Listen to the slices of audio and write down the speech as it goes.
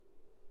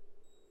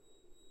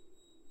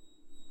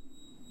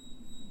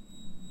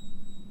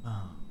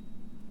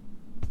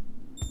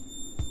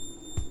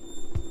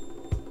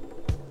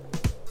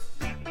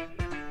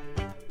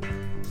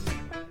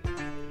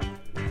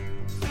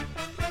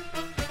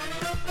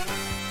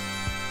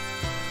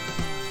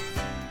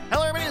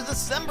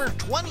December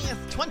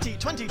 20th,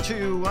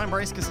 2022. I'm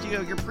Bryce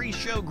Castillo, your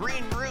pre-show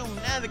Green Room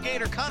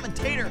navigator,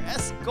 commentator,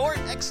 escort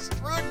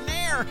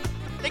extraordinaire.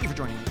 Thank you for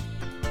joining me.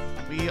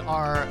 We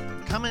are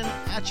coming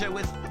at you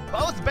with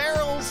both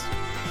barrels.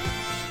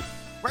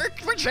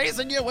 We're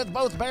chasing you with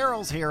both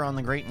barrels here on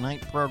the Great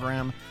Night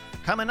program.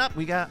 Coming up,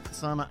 we got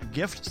some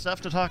gift stuff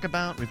to talk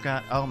about. We've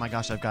got, oh my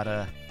gosh,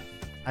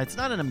 it's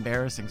not an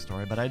embarrassing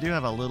story, but I do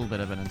have a little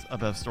bit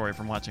of a story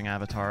from watching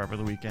Avatar over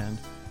the weekend.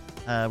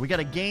 We got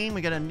a game.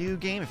 We got a new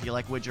game. If you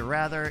like Would You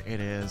Rather, it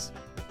is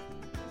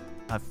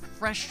a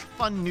fresh,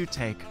 fun new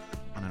take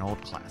on an old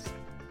classic.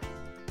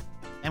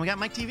 And we got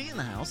Mike TV in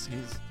the house.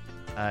 He's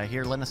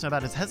here letting us know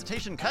about his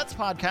Hesitation Cuts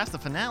podcast. The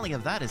finale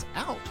of that is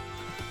out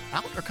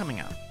or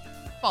coming out.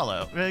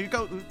 Follow. You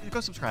go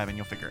subscribe and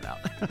you'll figure it out.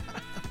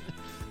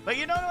 But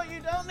you know what you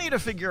don't need to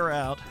figure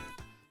out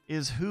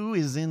is who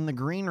is in the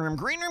green room.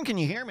 Green room, can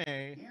you hear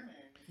me?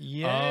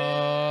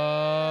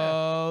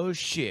 Yeah. Oh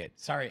shit.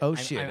 Sorry. Oh I'm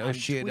shit.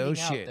 tweeting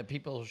out that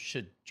people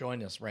should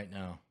join us right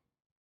now.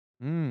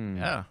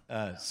 Yeah.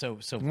 So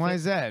Why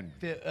is that?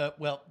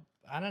 Well,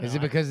 I don't know. Is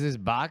it because of this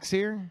box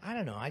here? I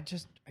don't know. I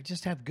just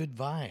have good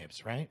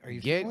vibes, right? Are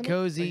you Get feeling it?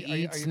 cozy, Are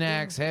you eat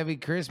snacks, happy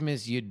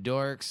Christmas, you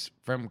dorks.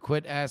 From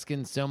quit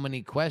asking so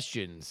many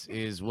questions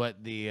is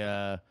what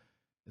the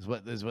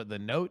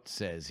note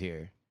says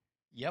here.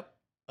 Yep.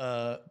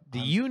 Do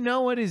you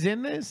know what is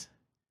in this?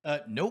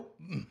 Nope.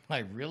 I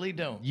really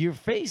don't. Your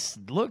face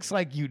looks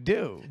like you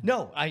do.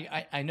 No,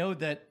 I know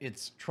that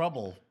it's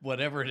trouble,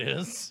 whatever it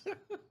is.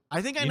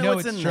 I think I You know know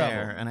what's it's in trouble.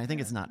 there, and I think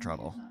it's not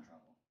trouble.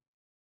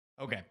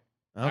 Okay.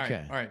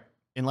 Okay. All right.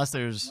 Unless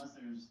there's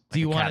Do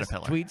you a want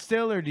caterpillar. to tweet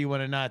still, or do you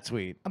want to not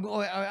tweet?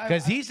 Because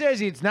Because he says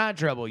it's not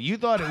trouble. You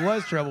thought it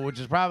was trouble, which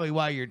is probably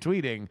why you're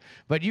tweeting.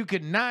 But you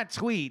could not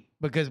tweet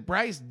because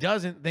Bryce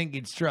doesn't think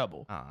it's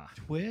trouble.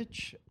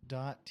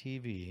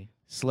 Twitch.tv.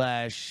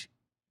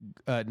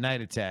 /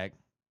 Night Attack.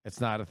 It's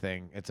not a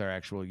thing. It's our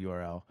actual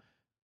URL.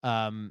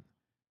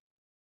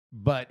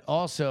 But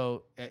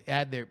also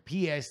add their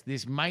PS.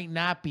 This might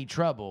not be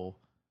trouble.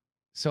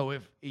 So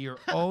if you're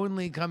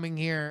only coming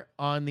here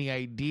on the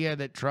idea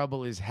that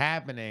trouble is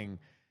happening,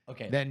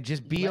 Okay. then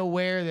just be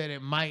aware that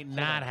it might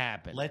not on.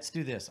 happen. Let's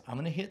do this. I'm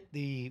going to hit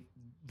the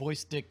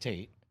voice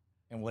dictate,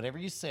 and whatever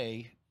you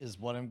say is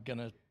what I'm going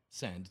to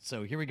send.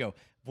 So here we go.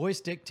 Voice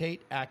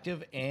dictate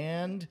active,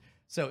 and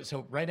so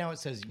right now it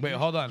says, Wait,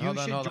 hold on, you hold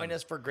on, should hold join on.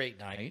 us for Great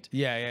Night.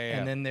 Yeah.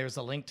 And then there's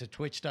a link to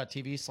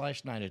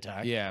twitch.tv/Night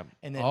Attack. Yeah.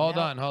 And then hold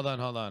now-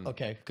 on.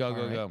 Okay. Go.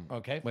 All right.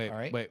 Okay. Wait. All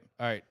right. Wait.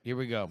 All right. Here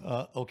we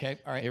go. Okay.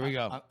 All right. Here we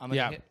go. I'm gonna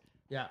Yeah. hit.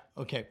 Yeah.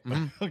 Okay.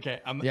 Okay.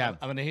 I'm Yeah.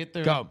 gonna hit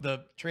Go.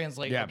 the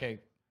translate. Yeah. Okay.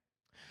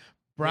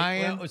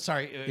 Brian. Wait, well,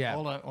 sorry. Yeah.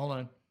 Hold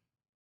on.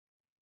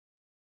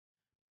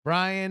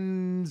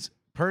 Brian's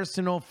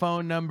personal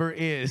phone number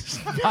is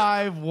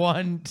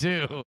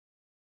 512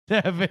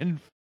 7.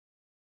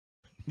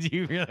 Do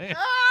you really?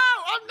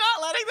 Oh, I'm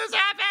not letting this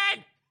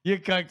happen! You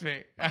cucked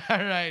me. All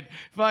right.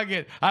 Fuck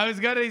it. I was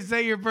going to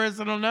say your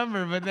personal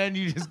number, but then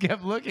you just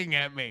kept looking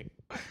at me.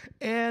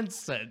 And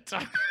sent.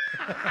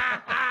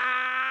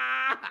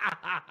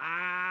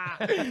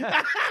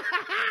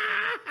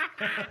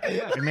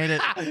 We made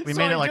it. We So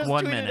made it I like just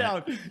 1 tweeted minute.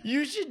 out,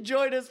 you should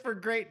join us for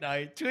Great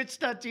Night.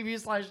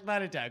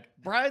 Twitch.tv/Night Attack.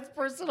 Brian's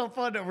personal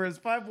phone number is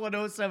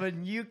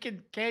 5107.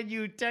 Can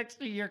you text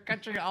me your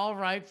country? All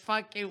right.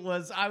 Fuck,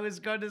 I was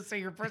going to say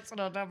your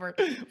personal number,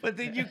 but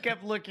then you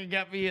kept looking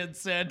at me and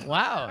said,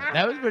 Wow.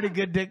 That was pretty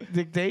good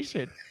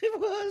dictation. it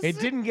was. It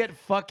didn't get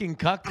fucking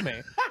cucked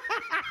me.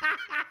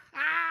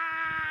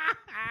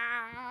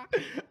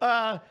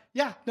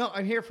 Yeah, no,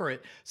 I'm here for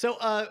it. So,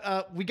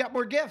 we got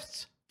more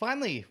gifts.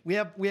 Finally, we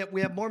have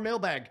more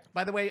mailbag.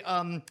 By the way,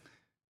 I'll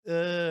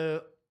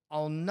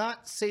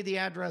not say the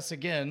address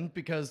again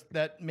because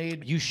that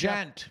made You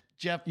shan't.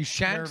 Jeff You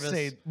shan't nervous.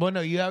 say. Well,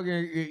 no, you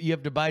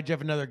have to buy Jeff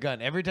another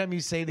gun. Every time you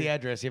say the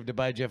address, you have to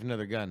buy Jeff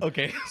another gun.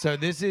 Okay. So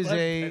this is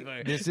a That's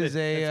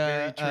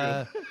very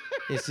true.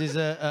 this is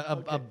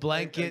a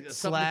blanket Something to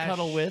slash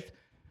cuddle with.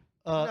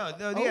 yeah,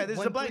 this is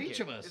one a for blanket. each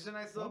of us. It's a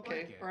nice little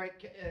Okay. blanket. All right.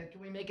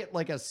 Can we make it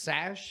like a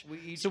sash We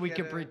each so we get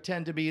can a-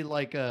 pretend to be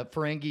like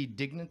Ferengi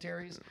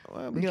dignitaries?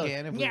 Well, we You know,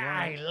 can if we yeah,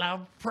 want. I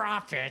love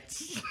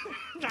profits.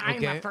 I'm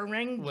Okay. a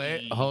Ferengi.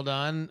 Wait, hold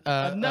on.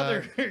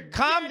 Another-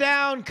 calm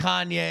down,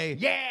 Kanye.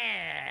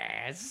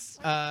 Yes.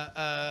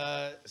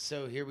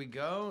 So here we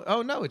go.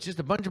 Oh no, it's just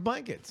a bunch of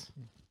blankets.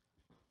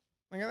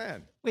 Look at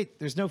that. Wait,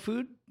 there's no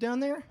food down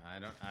there? I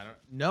don't.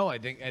 No, I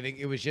think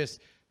it was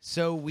just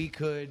so we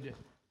could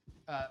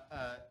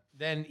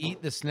then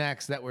eat the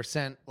snacks that were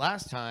sent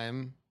last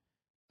time,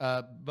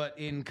 but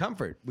in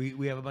comfort.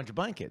 We have a bunch of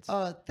blankets.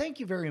 Thank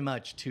you very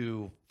much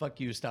to Fuck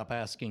You, Stop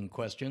Asking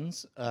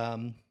Questions.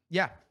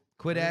 Yeah.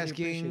 Quit Really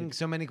asking appreciate it.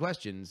 so many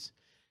questions.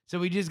 So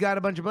we just got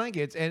a bunch of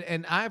blankets,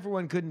 and I, for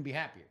one, couldn't be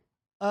happier.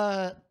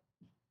 Are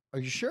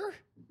you sure?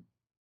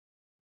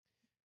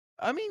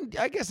 I mean,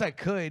 I guess I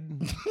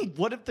could.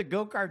 What if the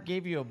go-kart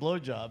gave you a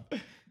blowjob?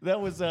 That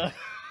was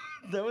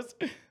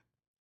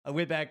I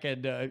went back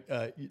and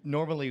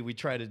normally we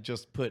try to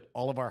just put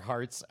all of our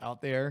hearts out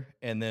there,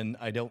 and then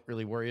I don't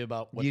really worry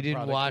about what You the didn't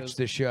product watch is.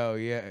 the show,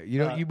 yeah. You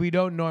don't. We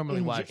don't normally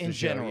in, watch in the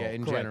show, general, yeah.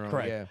 In correct, general,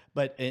 correct. yeah.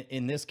 But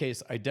in this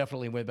case, I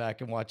definitely went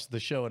back and watched the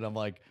show, and I'm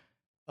like,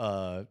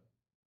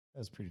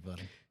 that's pretty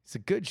funny. It's a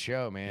good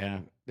show, man. Yeah.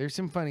 There's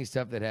some funny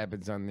stuff that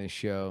happens on this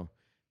show.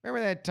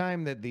 Remember that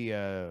time that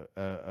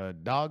the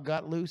dog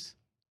got loose?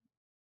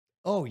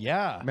 Oh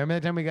yeah. Remember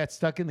that time we got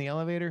stuck in the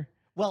elevator?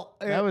 Well,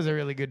 That was a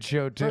really good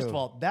show too. first of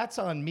all, that's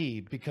on me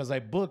because I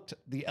booked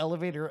the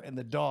elevator and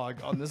the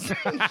dog on the same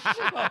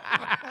show.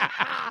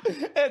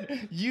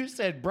 And you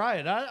said,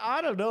 Brian,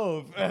 I don't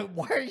know.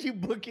 Why are you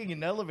booking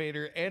an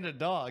elevator and a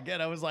dog?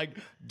 And I was like,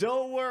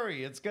 don't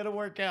worry. It's going to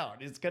work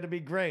out. It's going to be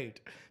great.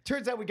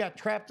 Turns out we got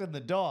trapped in the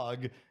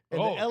dog and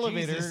Oh, the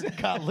elevator Jesus.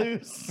 got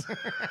loose.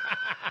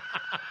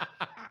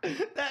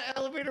 That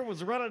elevator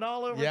was running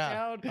all over Yeah,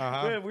 town.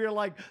 uh-huh. We were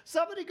like,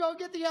 somebody go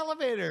get the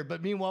elevator.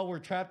 But meanwhile, we're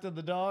trapped in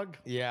the dog.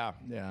 Yeah.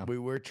 Yeah. We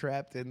were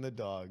trapped in the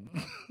dog.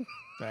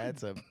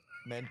 That's a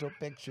mental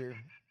picture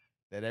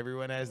that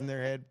everyone has in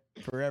their head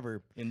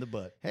forever. In the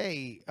butt.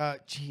 Hey,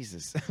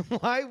 Jesus,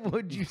 why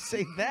would you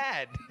say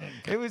that?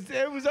 It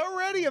was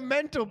already a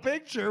mental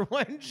picture.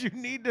 Why did you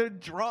need to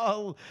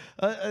draw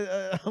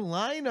a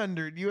line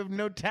under it? You have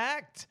no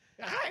tact.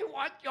 I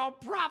want your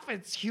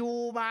profits,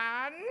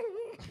 human.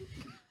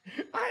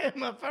 I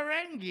am a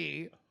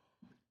Ferengi.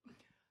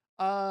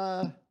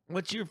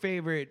 What's your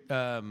favorite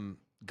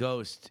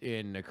ghost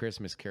in A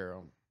Christmas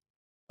Carol?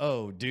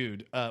 Oh,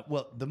 dude.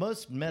 Well, the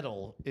most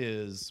metal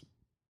is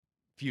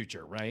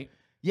Future, right?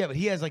 Yeah, but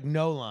he has like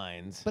no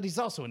lines. But he's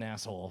also an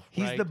asshole.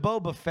 He's right? the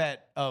Boba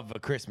Fett of A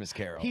Christmas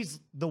Carol. He's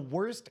the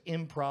worst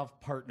improv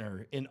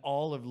partner in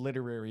all of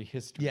literary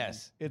history.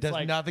 Yes,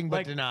 does nothing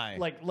but deny.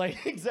 Like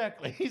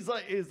exactly. He's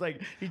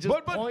like he just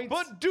but points.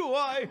 but do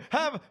I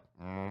have?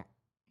 I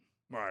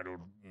don't.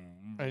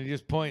 And he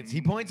just points.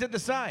 He points at the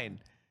sign.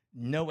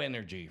 No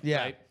energy.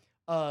 Yeah.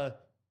 Right?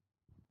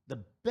 The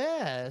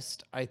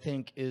best, I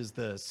think, is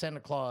the Santa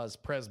Claus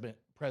present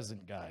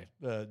guy.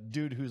 The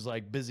dude who's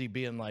like busy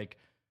being like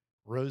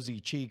rosy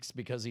cheeks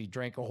because he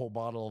drank a whole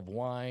bottle of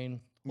wine,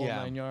 whole Yeah.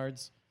 9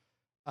 yards.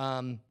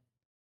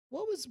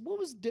 What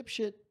was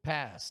dipshit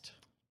past?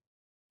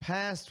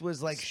 Past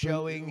was like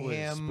showing Was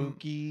him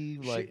spooky.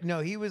 Like no,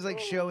 he was like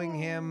showing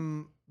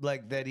him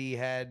like that he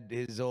had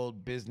his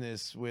old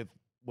business with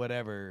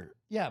whatever.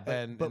 yeah, but,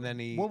 and but then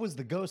he. what was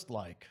the ghost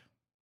like?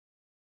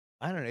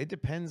 I don't know. It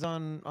depends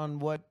on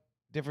what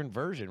different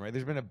version, right?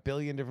 There's been a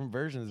billion different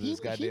versions of this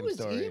goddamn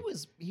story.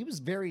 He was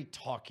very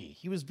talky.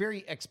 He was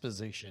very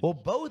exposition. Well,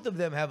 both of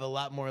them have a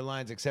lot more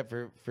lines except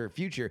for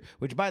Future,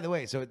 which, by the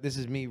way, so this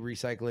is me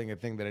recycling a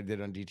thing that I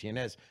did on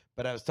GTNS,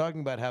 but I was talking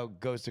about how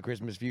Ghost of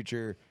Christmas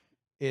Future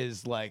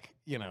is like,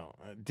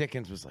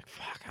 Dickens was like,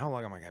 fuck, how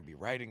long am I going to be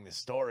writing this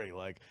story?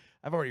 Like,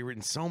 I've already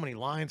written so many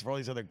lines for all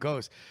these other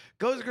ghosts.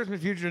 Ghost of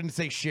Christmas Future didn't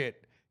say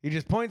shit. He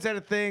just points at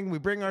a thing. We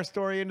bring our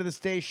story into the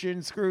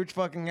station. Scrooge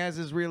fucking has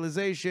his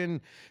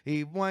realization.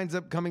 He winds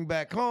up coming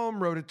back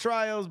home. Road to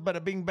trials.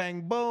 Bada bing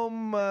bang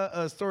boom.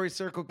 A story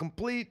circle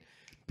complete.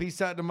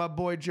 Peace out to my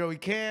boy Joey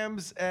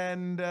Cams,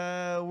 and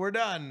we're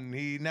done.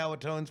 He now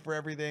atones for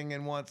everything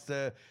and wants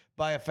to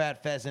buy a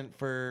fat pheasant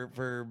for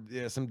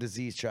some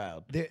diseased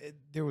child.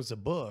 There was a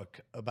book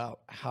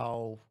about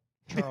how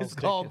Charles It's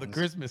called The Dickens-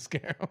 Christmas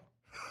Carol.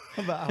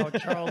 about how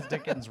Charles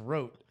Dickens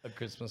wrote A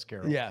Christmas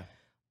Carol. Yeah.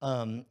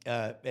 And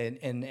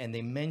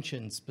they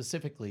mentioned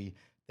specifically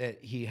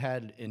that he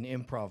had an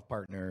improv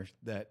partner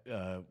that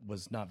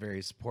was not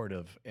very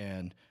supportive,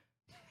 and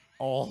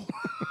all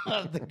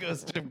of the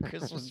Ghost of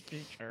Christmas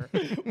Future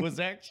was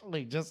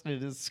actually just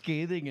a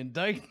scathing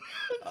indictment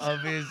of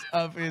his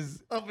yeah,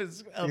 improv of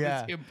his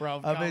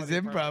comedy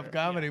improv partner.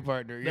 comedy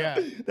partner. No, Yeah.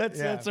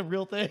 that's a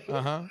real thing.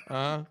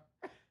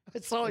 I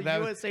saw a That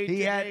was- USA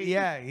he had- Today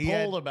yeah, he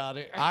had- poll about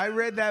it. I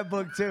read that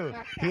book too.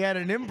 He had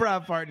an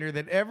improv partner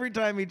that every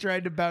time he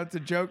tried to bounce a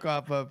joke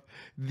off of,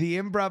 the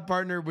improv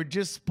partner would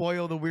just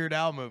spoil the Weird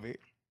Al movie.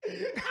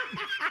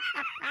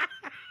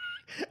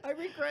 I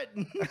regret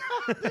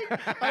nothing.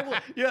 I will,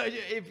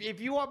 if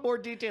you want more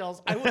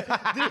details, I will.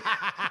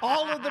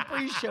 All of the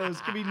pre-shows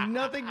can be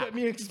nothing but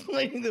me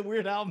explaining the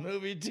Weird Al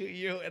movie to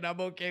you, and I'm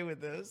okay with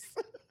this.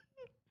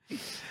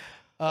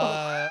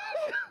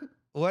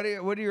 What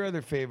are your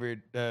other favorite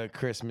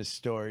Christmas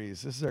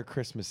stories? This is our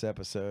Christmas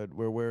episode.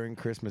 We're wearing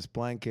Christmas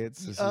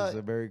blankets. This is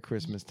a very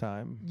Christmas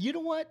time. You know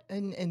what?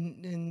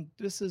 And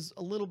this is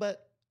a little bit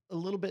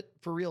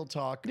for real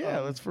talk. Yeah,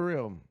 let's for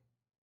real.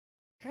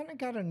 Kind of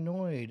got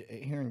annoyed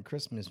at hearing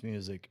Christmas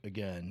music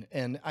again.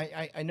 And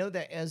I know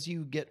that as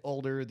you get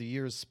older, the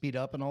years speed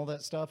up and all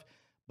that stuff.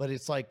 But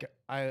it's like,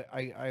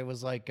 I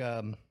was like,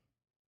 yeah,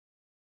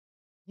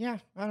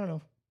 I don't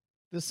know.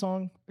 This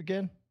song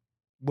again?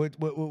 What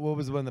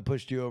was the one that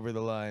pushed you over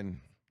the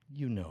line?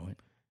 You know it.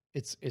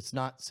 It's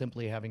not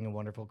Simply Having a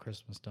Wonderful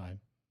Christmas Time.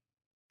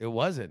 It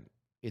wasn't.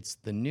 It's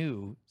the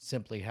new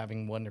Simply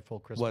Having Wonderful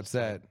Christmas What's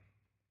Time. that?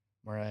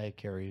 Mariah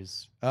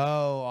Carey's Oh,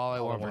 all I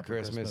All want for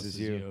Christmas is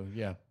you.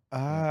 Yeah.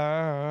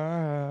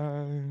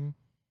 I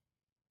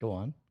Go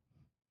on.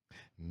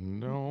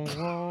 Don't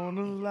want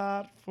a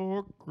lot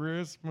for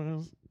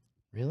Christmas.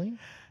 Really?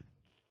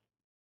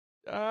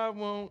 I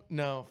won't.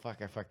 No,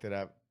 fuck, I fucked it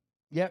up.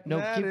 Yep. No,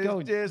 That keep is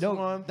going. just No,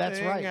 one that's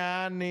thing right.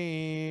 I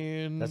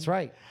need. That's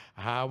right.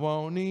 I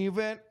won't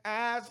even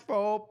ask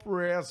for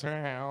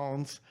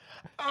presents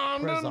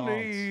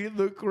underneath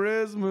the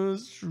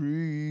Christmas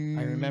tree.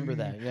 I remember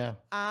that. Yeah.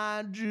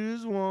 I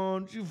just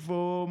want you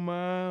for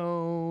my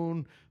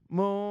own,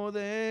 more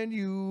than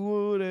you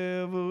would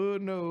ever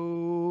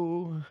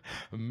know.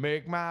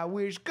 Make my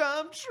wish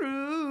come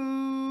true.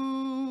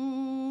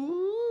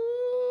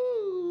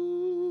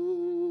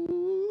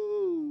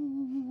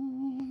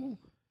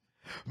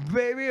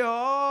 Baby,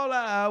 all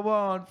I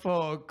want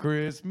for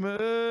Christmas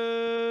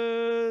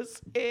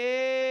is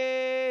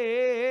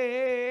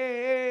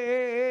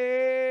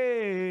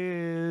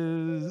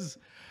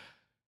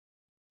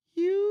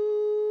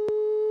you.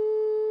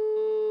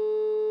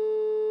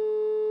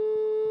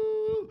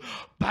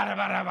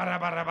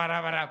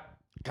 Ba-da-ba-da-ba-da-ba-da-ba-da.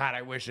 God,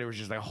 I wish there was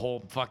just a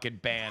whole fucking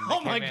band. that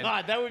Oh my came in.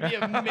 God, that would be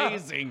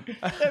amazing.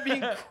 That'd be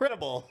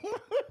incredible.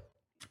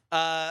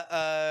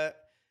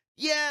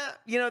 Yeah,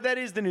 you know, that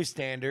is the new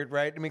standard,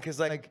 right? I mean, because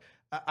like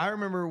I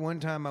remember one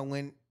time I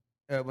went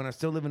when I was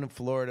still living in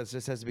Florida. So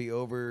this has to be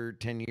over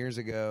 10 years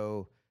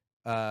ago.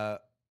 I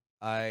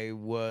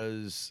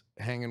was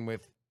hanging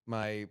with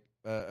my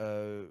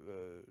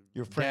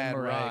Your friend dad,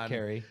 Mariah Ron.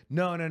 Carey.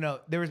 No.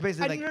 There was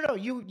basically like No.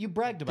 You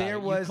bragged about There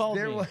it. was- You called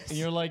there me, was- and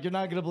you're like, you're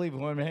not gonna believe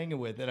who I'm hanging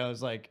with, and I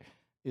was like,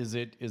 is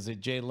it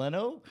Jay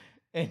Leno?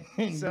 And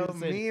So you said,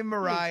 me and "Hey,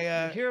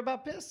 Mariah- you hear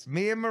about piss?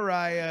 me and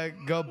Mariah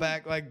go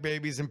back like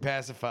babies and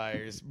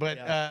pacifiers. But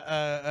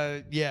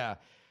yeah.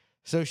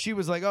 So she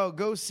was like, "Oh,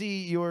 go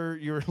see your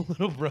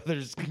little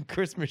brother's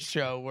Christmas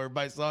show where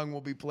my song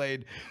will be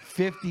played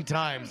 50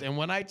 times." And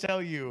when I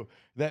tell you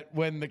that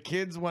when the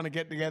kids want to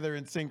get together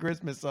and sing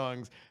Christmas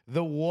songs,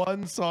 the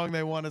one song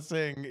they want to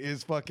sing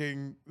is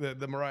fucking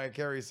the Mariah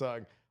Carey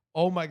song.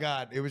 Oh my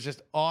God, it was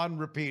just on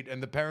repeat.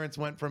 And the parents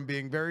went from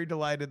being very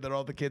delighted that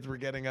all the kids were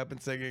getting up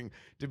and singing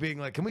to being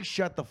like, "Can we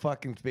shut the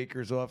fucking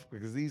speakers off?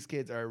 Because these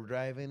kids are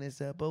driving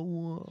us up a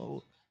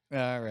wall."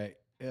 All right.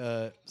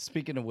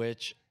 Speaking of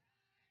which.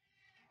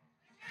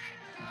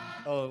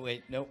 Oh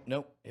wait, nope.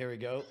 Here we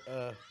go.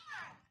 Are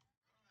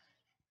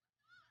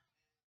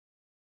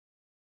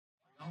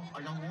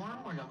you warm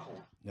or are you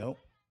cold? Nope.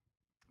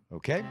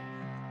 Okay.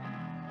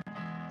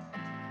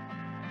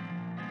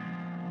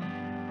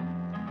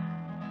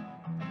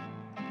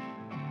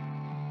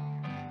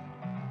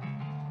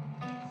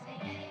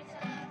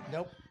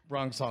 Nope.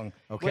 Wrong song.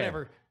 Okay.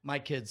 Whatever. My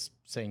kids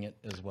sing it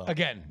as well.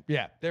 Again,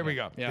 yeah, there we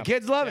go. Yeah. The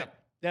kids love Yep.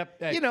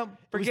 Yep. it. You know,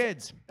 for It was-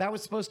 kids. That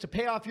was supposed to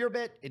pay off your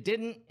bit. It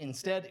didn't.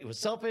 Instead, it was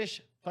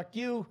selfish. Fuck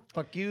you.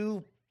 Fuck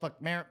you.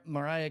 Fuck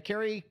Mariah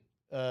Carey.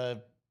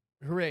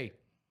 Hooray.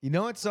 You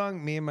know what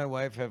song me and my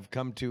wife have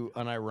come to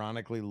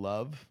unironically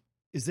love?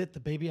 Is it the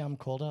Baby I'm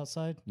Cold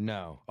Outside?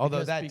 No. Although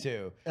Because that be-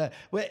 too.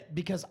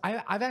 Because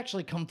I've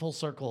actually come full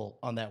circle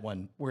on that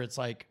one where it's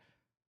like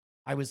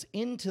I was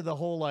into the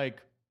whole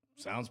like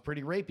sounds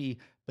pretty rapey,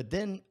 but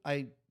then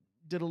I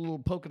did a little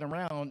poking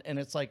around and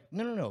it's like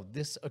no,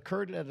 this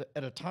occurred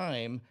at a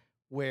time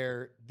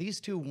where these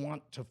two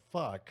want to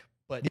fuck,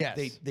 but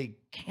Yes. they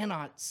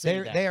cannot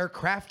say that. They are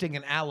crafting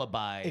an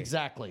alibi.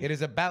 Exactly. It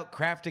is about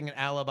crafting an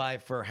alibi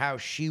for how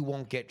she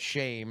won't get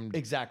shamed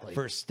Exactly.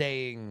 for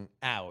staying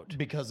out.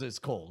 because it's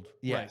cold.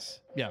 Yes.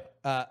 Right.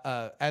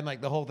 Yeah. And like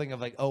the whole thing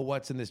of like, oh,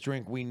 what's in this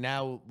drink? We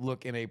now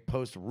look in a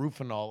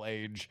post-Rufinol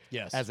age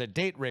Yes. as a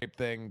date rape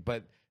thing,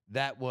 but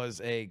that was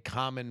a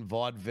common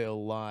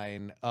vaudeville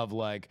line of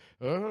like,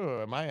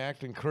 oh, am I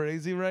acting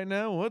crazy right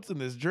now? What's in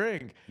this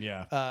drink?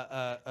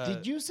 Yeah.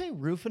 Did you say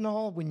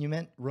Rufinol when you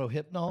meant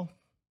Rohypnol?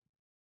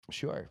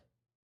 Sure.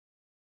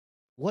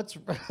 What's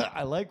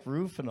I like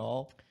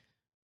Rufinol.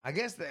 I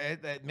guess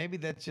that maybe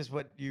that's just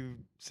what you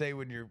say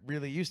when you're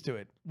really used to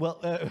it. Well,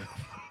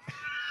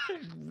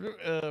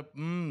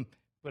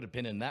 put a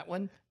pin in that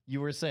one.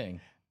 You were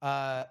saying.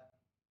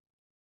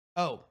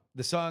 Oh,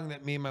 the song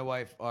that me and my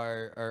wife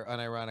are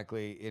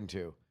unironically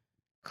into.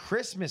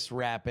 Christmas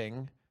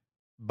Rapping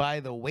by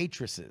the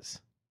Waitresses.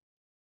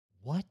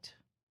 What?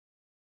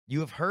 You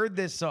have heard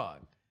this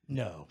song.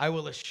 No. I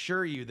will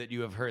assure you that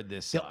you have heard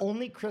this The song.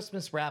 only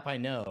Christmas rap I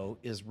know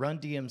is Run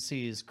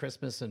DMC's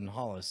Christmas in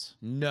Hollis.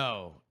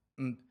 No.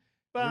 Mm.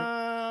 Oh,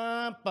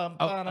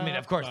 I mean,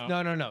 of course.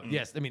 No.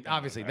 Yes, I mean,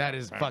 obviously, that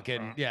is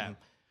fucking, yeah.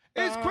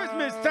 It's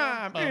Christmas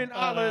time in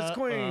Hollis,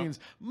 Queens.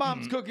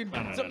 Mom's cooking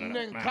something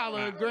in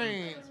collard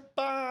greens.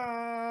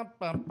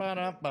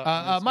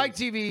 Mike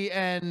TV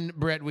and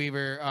Brett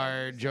Weaver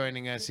are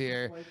joining us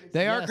here.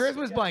 They are Yes.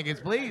 Christmas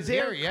blankets. Please,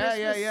 They're here.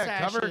 Yeah.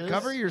 Christmas sashes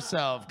Cover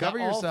yourself. Cover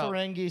All yourself.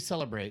 Ferengi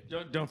celebrate.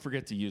 Don't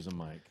forget to use a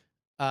mic.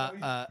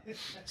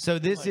 So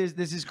this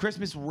is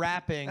Christmas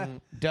rapping,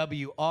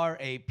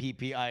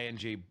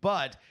 WRAPPING,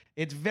 but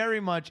it's very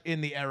much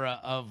in the era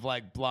of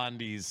like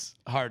Blondie's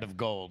Heart of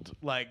Gold.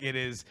 Like it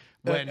is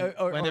when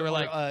they were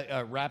like,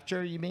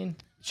 Rapture, you mean?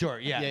 sure,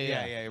 yeah,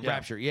 Yeah.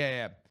 Rapture,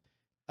 yeah.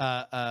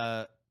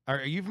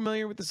 Are you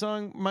familiar with the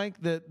song,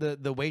 Mike?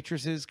 The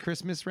waitress's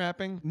Christmas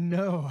rapping?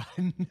 No.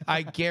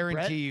 I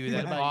guarantee you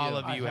that about all you?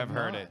 of you I have have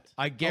heard not. it.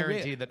 I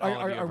guarantee that all of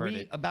you have Are heard we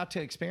it. about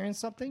to experience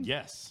something?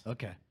 Yes.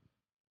 Okay.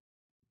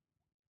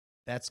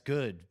 That's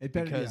good It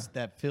better- because yeah.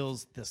 that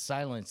fills the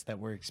silence that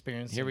we're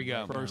experiencing. Here we go.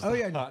 right now. First Oh,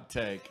 yeah. hot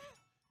take.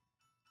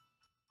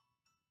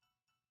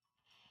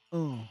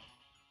 Oh.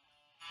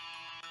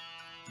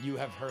 You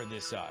have heard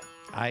this song.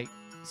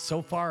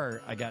 So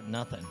far I got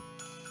nothing.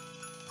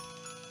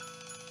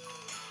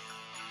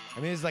 I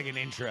mean, it's like an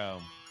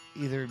intro.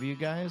 Either of you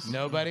guys?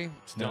 Nobody?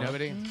 No.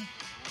 Nobody?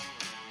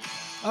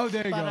 Oh,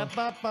 there you go.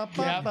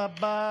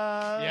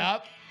 Ba-da-ba-ba-ba-ba-ba.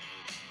 Yep.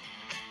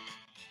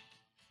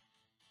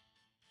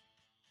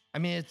 I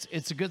mean,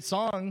 it's a good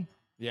song.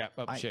 Yeah.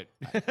 Oh, I- shit.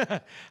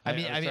 I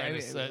mean,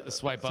 was trying to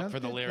swipe up for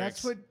the Something- lyrics.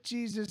 That's what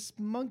Jesus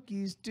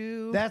monkeys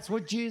do. That's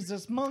what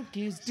Jesus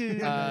monkeys do.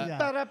 Yeah.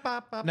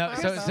 Ba-da-ba-ba-ba-ba-ba. No,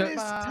 so- Christmas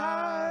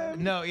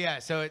time. No, yeah.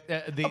 So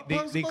the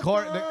Opposable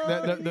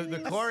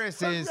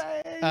chorus is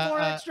Four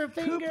extra Coop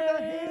fingers. the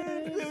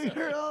hands,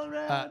 we're all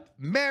around.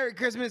 Merry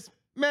Christmas,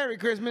 Merry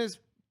Christmas,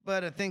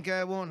 but I think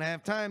I won't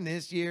have time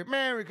this year.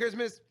 Merry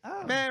Christmas,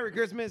 Oh. Merry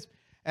Christmas,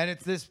 and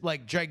it's this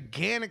like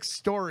gigantic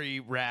story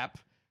rap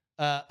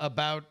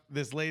about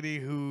this lady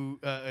who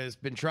has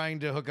been trying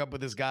to hook up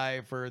with this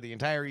guy for the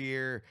entire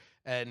year,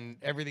 and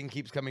everything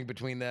keeps coming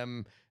between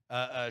them.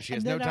 She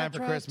has no time for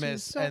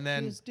Christmas, and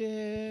then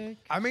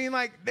I mean,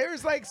 like,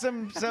 there's like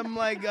some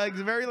like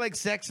very like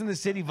Sex in the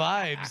City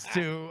vibes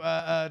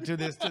to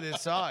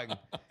this song.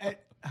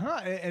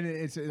 And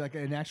it's like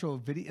an actual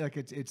video. Like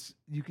it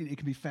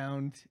can be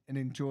found and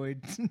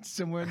enjoyed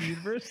somewhere in the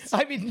universe.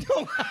 I mean,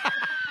 no.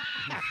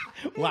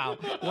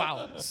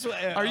 Wow. So,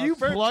 Are you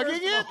plugging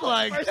it?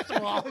 Like, First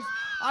of all,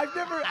 I've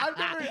never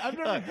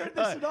heard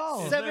this at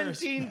all.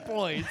 17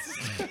 points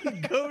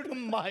go to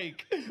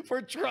Mike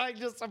for trying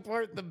to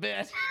support the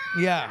bit.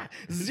 yeah.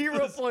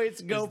 0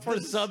 points go for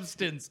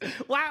substance.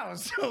 Wow.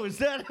 So is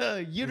that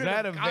a unit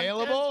that of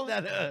available?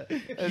 content that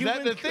Is that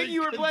human the thing could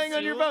you were playing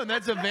on your consume? phone?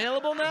 That's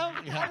available now?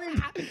 I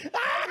mean,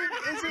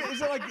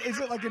 is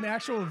it like an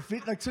actual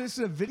like so this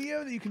is a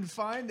video that you can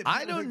find? That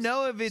I don't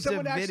know if it's a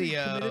someone actually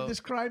video. committed this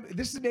crime.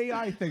 This is an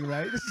AI thing,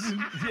 right? This is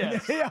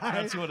Yes, an AI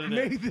that's what it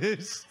made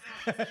this.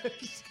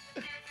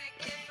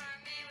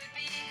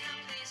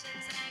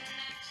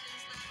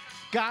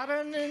 Got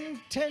a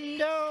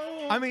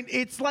Nintendo. I mean,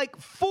 it's like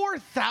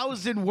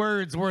 4,000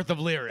 words worth of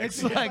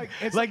lyrics. It's like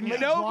Late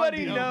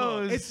nobody Blondie.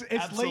 knows. It's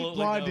Absolutely late no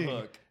Blondie.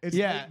 hook. It's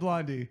Yeah. late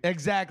Blondie.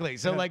 Exactly.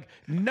 So like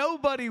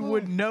nobody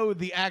would know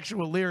the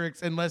actual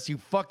lyrics unless you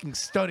fucking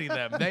study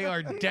them. They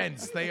are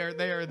dense. They are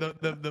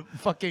the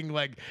fucking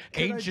like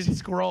ancient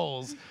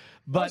scrolls.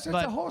 But so it's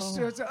but a whole.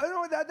 So it's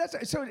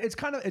it's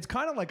kind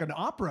of like an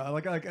opera.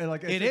 Like It it's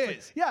like-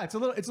 is. yeah, it's a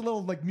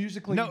little like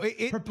musically no,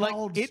 it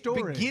propelled like it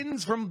story.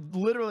 begins from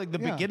literally the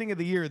Yeah. beginning of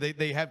the year.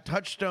 They have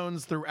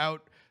touchstones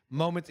throughout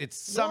moments. It's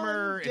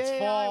summer, One it's day I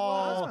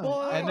fall, was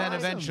born and then awesome.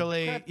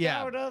 eventually, Crept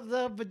yeah. out of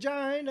the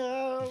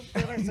vagina.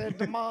 And I said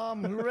to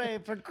Mom, "Hooray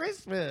for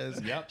Christmas!"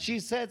 Yep.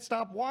 She said,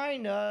 "Stop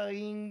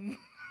whining."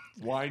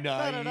 Why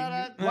not? No,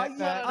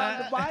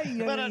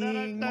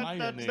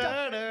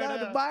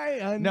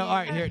 all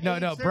right, here, no,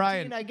 At age 13,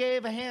 Brian, I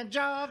gave a hand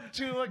job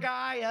to a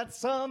guy at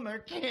summer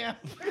camp.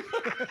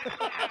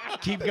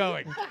 keep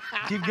going,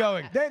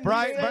 Then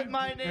Brian, the-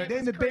 My name then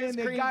is the Chris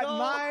band that got Kringle.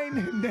 mine.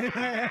 And then I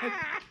had,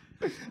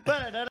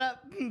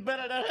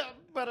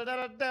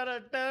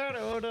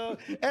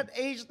 At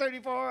age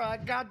 34, I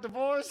got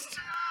divorced.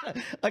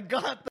 I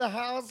got the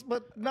house,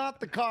 but not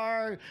the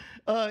car.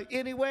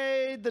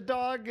 Anyway, the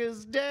dog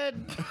is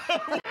dead.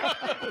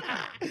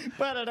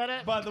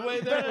 By the way,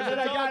 there was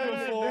a I got dog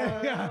it.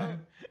 before. Yeah.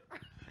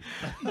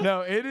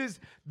 no, it is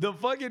the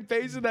fucking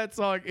pace of that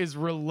song is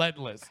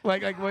relentless.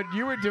 Like what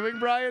you were doing,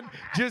 Brian,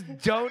 just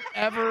don't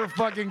ever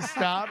fucking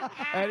stop.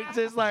 And it's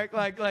just like.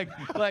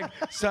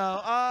 So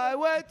I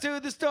went to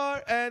the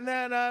store, and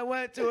then I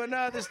went to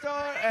another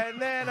store,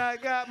 and then I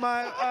got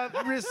my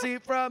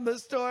receipt from the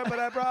store, but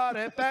I brought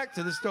it back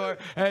to the store,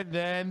 and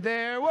then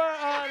there were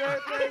other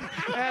things,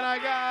 and I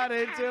got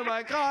into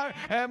my car,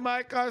 and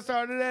my car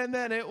started, and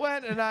then it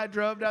went, and I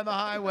drove down the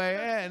highway,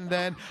 and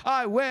then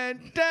I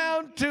went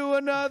down to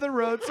another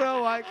road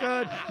so I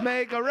could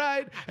make a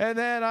right, and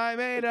then I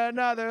made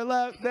another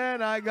left,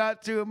 then I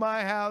got to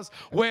my house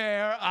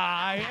where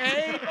I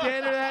ate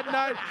dinner that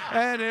night,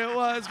 and it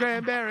was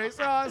cranberry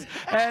sauce,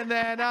 and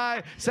then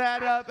I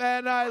sat up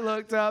and I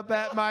looked up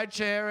at my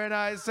chair and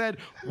I said,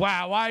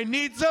 wow, I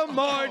need some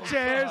more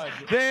chairs. God.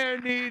 There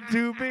need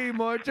to be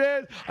more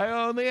chairs. I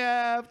only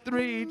have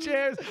 3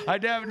 chairs. I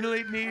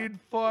definitely need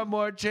 4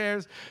 more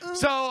chairs.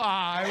 So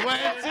I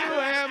went to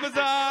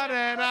Amazon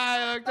and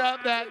I looked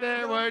up that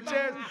there were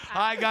chairs.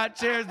 I got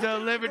chairs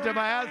delivered to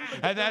my house,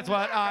 and that's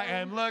what I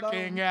am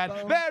looking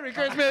at. Merry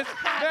Christmas,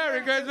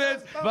 Merry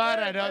Christmas, but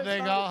I don't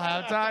think I'll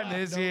have time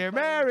this year.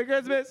 Merry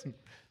Christmas.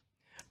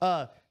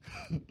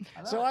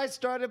 So I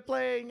started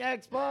playing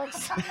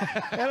Xbox,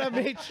 and I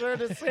made sure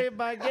to save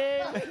my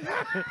game.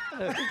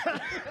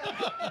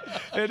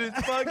 It is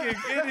fucking.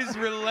 It is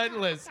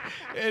relentless.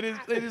 It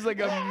is like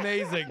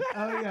amazing.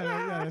 Oh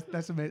yeah,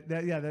 that's amazing.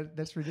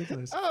 That's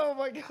ridiculous. Oh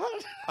my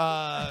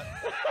god.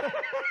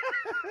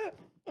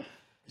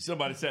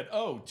 Somebody said,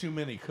 "Oh, too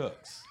many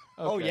cooks."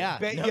 Oh yeah.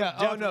 Yeah.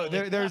 Oh no.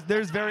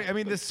 There's very. I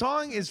mean, the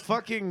song is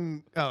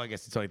fucking. Oh, I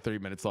guess it's only 3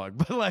 minutes long,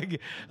 but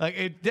like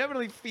it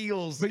definitely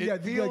feels. But yeah,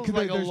 it feels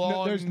like a there's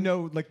long. there's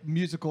no like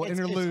musical It's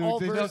interludes. all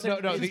There's verse no,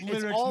 and- no, it's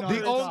lyrics all not-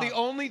 verse the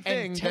only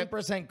thing. and that-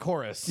 10%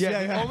 chorus. Yeah,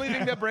 Yeah. the only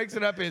thing that breaks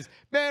it up is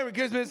Merry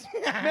Christmas,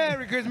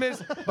 Merry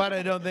Christmas, but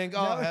I don't think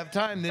I'll have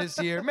time this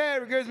year.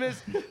 Merry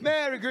Christmas,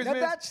 Merry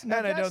Christmas, and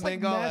I don't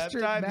think I'll have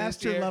time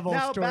this year. level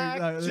Now story. back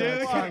to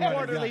songwriting, our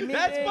quarterly yeah. meeting.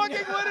 That's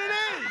fucking what it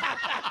is.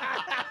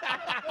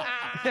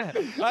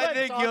 I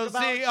think you'll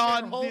see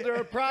on.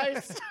 shareholder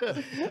price.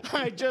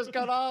 I just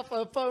got off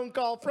a phone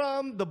call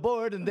from the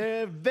board, and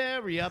they're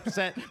very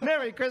upset.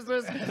 Merry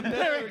Christmas,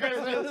 Merry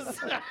Christmas.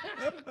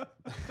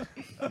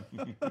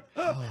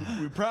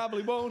 We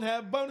probably won't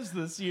have bonus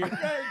this year.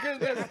 Merry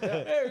Christmas.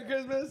 Merry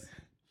Christmas.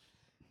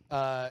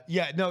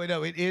 Yeah, no,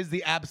 it is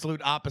the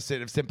absolute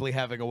opposite of simply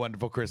having a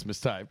wonderful Christmas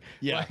time.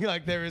 Yeah.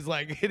 like there is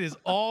like it is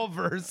all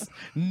verse,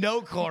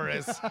 no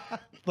chorus.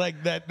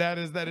 Like that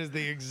is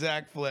the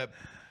exact flip.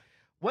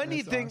 When do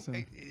you That's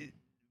think? awesome.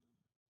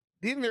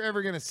 Do you think they're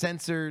ever going to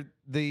censor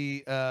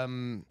the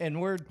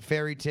N-word.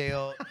 fairy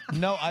tale?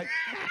 No,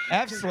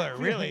 F slur,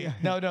 really?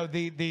 No,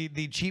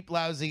 the cheap,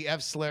 lousy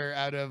F slur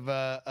out of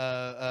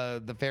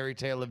the fairy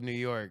tale of New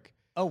York.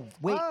 Oh,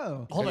 wait.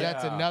 Oh. Hold on.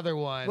 That's another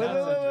one. Wait,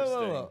 That's wait.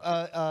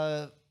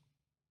 interesting.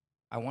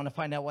 I want to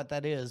find out what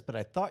that is, but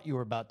I thought you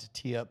were about to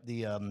tee up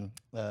the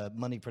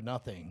Money for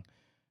Nothing.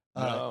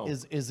 No.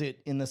 Is it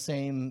in the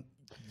same?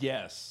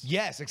 Yes.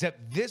 Yes,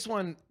 except this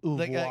one,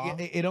 like Ouvroir.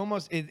 it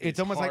almost it's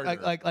almost harder.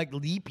 like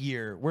leap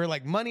year, where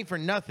like Money for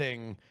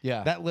Nothing.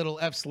 Yeah. that little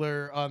F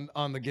slur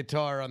on the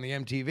guitar on the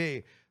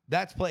MTV.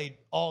 That's played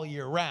all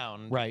year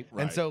round, Right.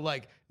 And so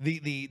like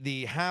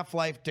the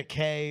half-life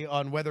decay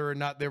on whether or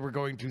not they were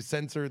going to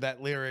censor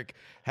that lyric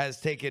has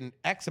taken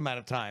X amount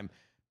of time.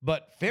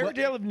 But Fairy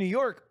Tale of New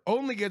York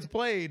only gets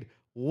played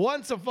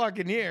once a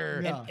fucking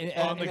year.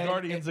 Yeah. On the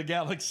Guardians of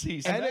Galaxy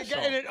And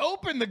special. it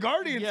opened the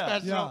Guardian Yeah.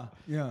 special.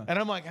 Yeah. And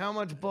I'm like, how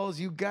much balls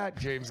you got,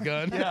 James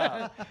Gunn?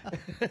 Yeah.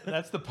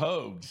 That's the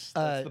Pogues.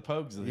 That's the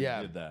Pogues that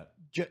yeah. did that.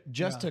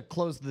 Just to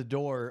close the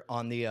door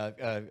on the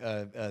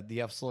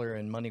F slur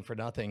and Money for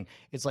Nothing,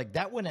 it's like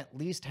that one at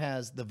least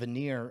has the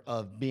veneer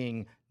of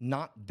being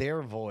not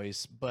their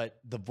voice, but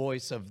the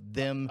voice of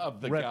them Of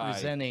the guy.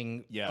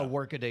 representing Yeah. a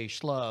workaday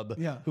schlub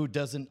Yeah. who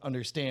doesn't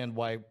understand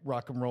why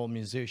rock and roll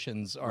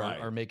musicians Right.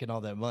 are making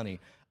all that money.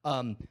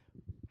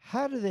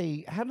 How do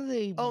they?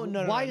 Oh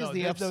no! Why no, is no.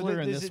 the F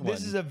slur in this one?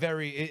 This is a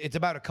very. It's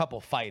about a couple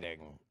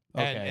fighting,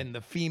 and Okay. and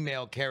the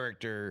female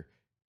character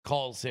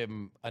calls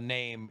him a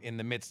name in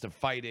the midst of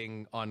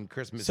fighting on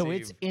Christmas so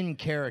Eve. it's in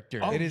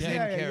character. It is yeah, in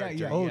yeah, yeah, character.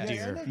 yeah, Oh, yeah.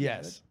 dear. Yeah,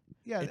 Yes.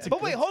 Yeah.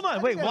 But wait, hold on.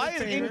 Wait, why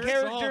is in fair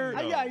character?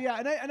 song, Yeah,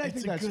 and I think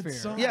It's a that's good fair.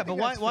 song. Yeah, I but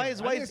think why that's is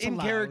fair. I think is it's in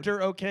allowed.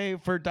 character okay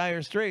for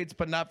Dire Straits,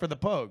 but not for the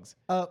Pogues?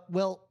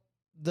 Well,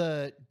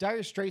 the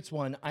Dire Straits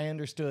one, I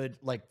understood,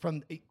 like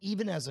from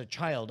even as a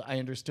child, I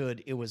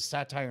understood it was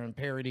satire and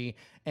parody,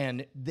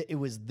 and it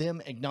was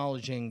them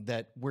acknowledging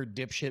that we're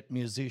dipshit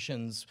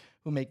musicians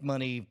who make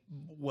money.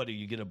 What do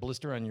you get a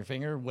blister on your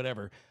finger?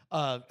 Whatever.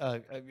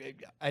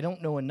 I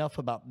don't know enough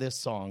about this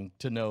song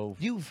to know.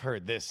 You've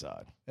heard this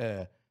song.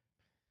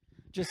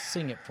 Just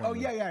sing it for Oh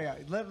me. yeah.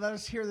 Let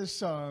us hear this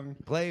song.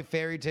 Play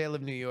Fairy Tale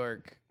of New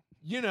York.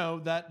 You know,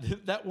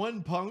 that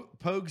one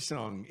Pogue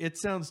song, it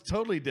sounds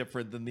totally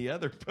different than the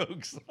other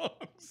Pogue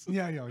songs.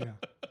 Yeah.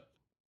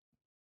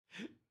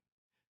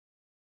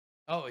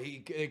 Oh, he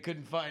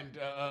couldn't find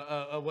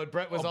what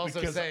Brett was Oh, also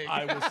because saying.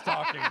 I was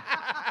talking.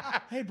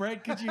 Hey,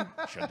 Brett, could you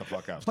shut the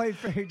fuck up? Play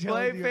Fairy Tale.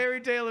 Play of New York.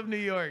 Fairy Tale of New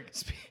York.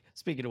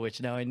 Speaking of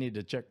which, now I need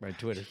to check my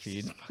Twitter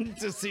feed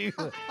to see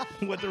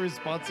what the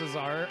responses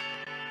are.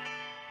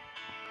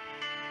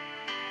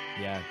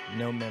 Yeah,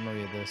 no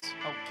memory of this.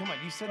 Oh, come on.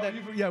 You said Oh, that.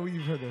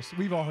 you've heard this.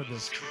 We've all heard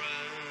this.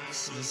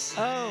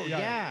 Oh,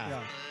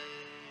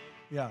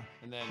 Yeah.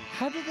 And then.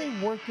 How do they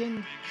work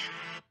in?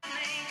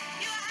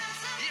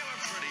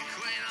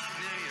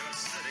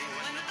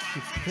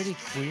 You're pretty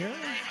queer?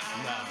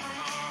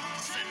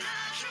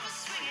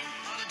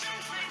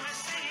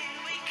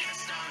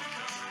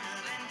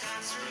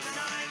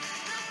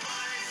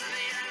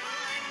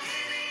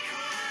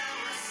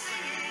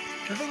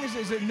 The thing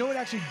is that no one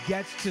actually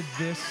gets to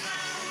this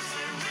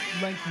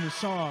length in the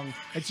song.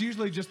 It's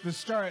usually just the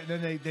start,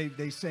 and then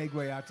they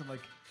segue out to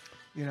like,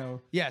 you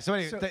know. Yeah, so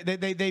anyway, So-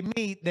 they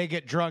meet, they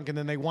get drunk, and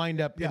then they wind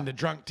up Yeah. in the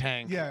drunk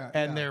tank. Yeah,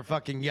 And yeah. they're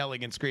fucking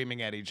yelling and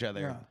screaming at each other.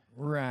 Yeah.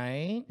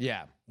 Right.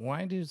 Yeah.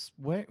 Why does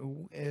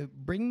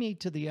bring me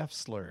to the F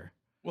slur?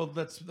 Well,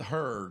 that's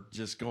her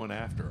just going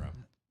after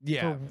him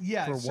Yeah.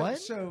 Yeah. For so, what?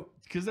 So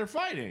because they're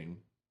fighting.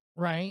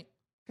 Right.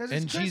 'Cause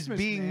and it's she's Christmas,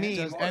 being man. mean.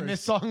 Of And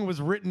this course. song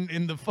was written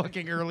in the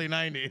fucking early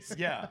 90s.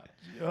 Yeah.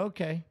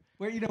 Okay.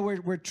 Where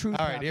where truth.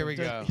 All right, here we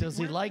happens. go. Does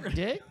he like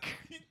dick?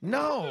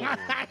 No.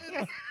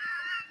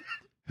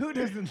 Who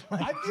doesn't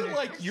like? I feel dick?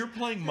 like you're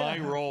playing my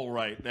role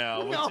right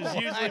now, which is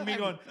usually me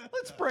going,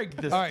 let's break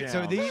this All right, down.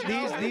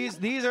 so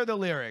these are the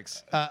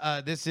lyrics.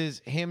 This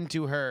is him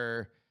to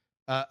her.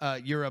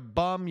 You're a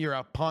bum, you're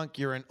a punk,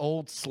 you're an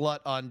old slut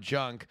on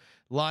junk,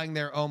 lying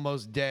there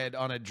almost dead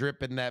on a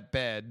drip in that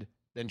bed.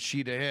 Then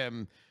she to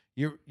him,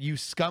 you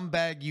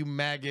scumbag, you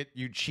maggot,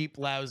 you cheap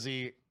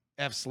lousy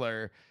F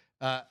slur.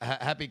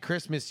 Happy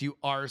Christmas, you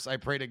arse. I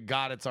pray to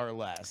God it's our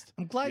last.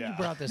 I'm glad you Yeah.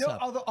 brought this No,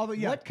 up. although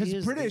yeah, What because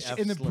is the British F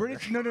in the slur?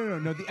 British no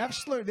the F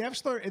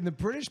slur in the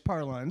British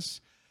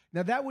parlance.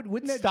 Now that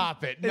wouldn't that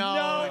Stop it.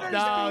 No, no,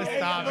 stop a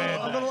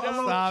it. little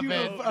Stop cube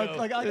it. of,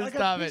 like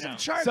Stop a piece it. of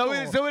charcoal.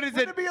 So it is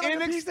Wouldn't an be like a piece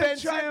of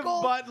inexpensive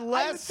charcoal? but I would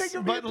less think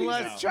it'd be but a piece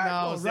less of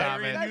charcoal, no, stop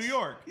They're it. in New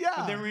York.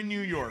 Yeah. They're in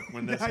New York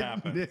when this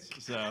happens.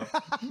 So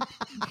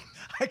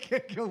I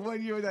can't go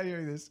 1 year without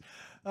hearing this.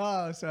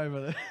 Oh, sorry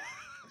about that.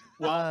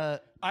 Well,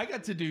 I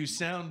got to do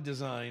sound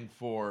design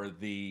for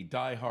the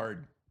Die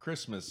Hard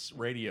Christmas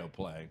radio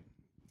play.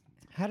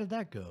 How did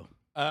that go?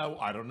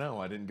 I don't know.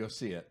 I didn't go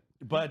see it.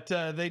 But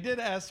they did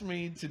ask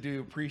me to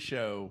do a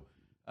pre-show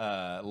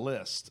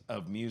list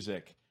of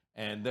music.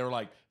 And they're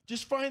like,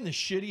 just find the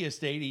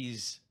shittiest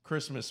 80s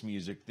Christmas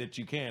music that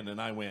you can.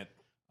 And I went,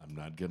 I'm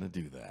not going to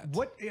do that.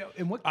 What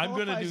and what I'm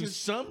going to qualifies do as-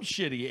 some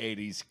shitty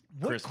 80s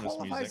what Christmas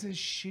qualifies music. as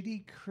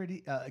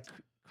shitty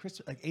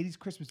like 80s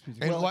Christmas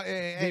music? And Well, why,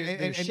 they're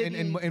and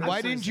shitty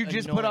why didn't you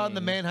just put on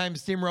the annoying. Mannheim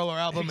Steamroller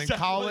album and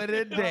call it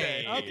a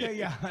day? Okay,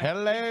 yeah.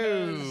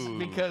 Hello.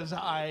 Because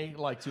I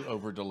like to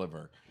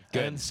over-deliver.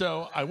 And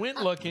so I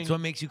went looking. That's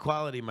what makes you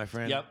quality, my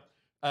friend. Yep.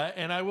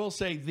 And I will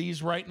say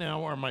these right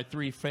now are my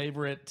three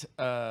favorite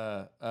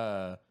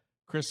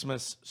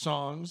Christmas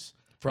songs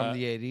From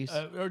the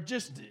 80s? or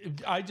just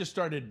I just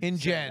started In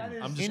saying-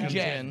 Gen. I'm just In gonna-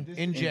 Gen. This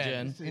In is-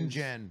 Gen. this In is-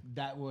 Gen.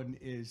 That one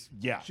is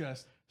Yeah.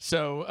 just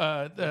So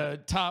the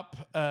top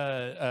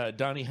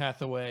Donny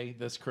Hathaway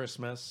this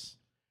Christmas,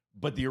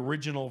 but the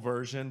original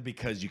version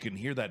because you can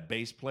hear that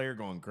bass player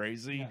going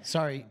crazy.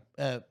 Sorry,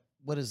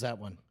 what is that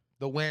one?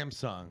 The Wham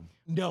song.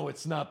 No,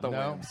 it's not the No?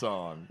 Wham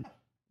song.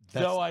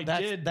 That's- Though I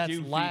that's- did that's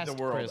do Feed last the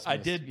World. I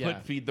Christmas, did yeah.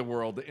 put Feed the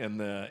World in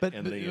the But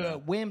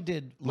Wham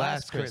did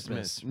Last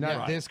Christmas. Not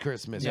Right. this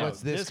Christmas. No,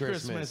 What's this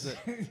Christmas?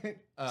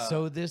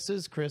 So this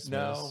is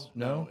Christmas.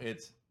 No,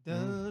 it's.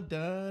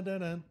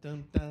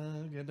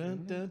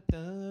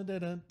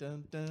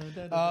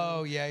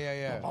 Oh, yeah.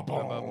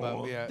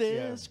 Yeah.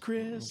 This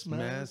Christmas.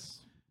 Mess.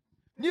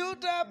 You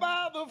die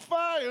by the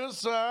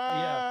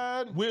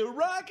fireside. Yeah. We're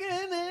rocking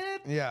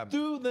it Yeah.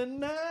 through the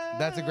night.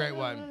 That's a great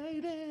one.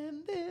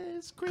 And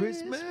this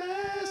Christmas.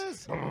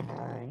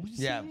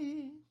 Yeah.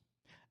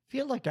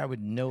 Feel like I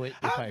would know it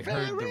if I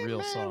heard the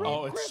real song.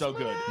 Oh, it's so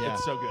good. Yeah.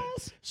 It's so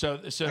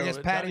good. So I guess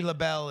Patti Donny-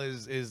 LaBelle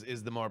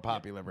is the more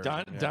popular version.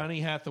 Yeah. Donny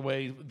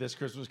Hathaway this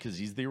Christmas because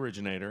he's the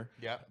originator.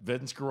 Yep.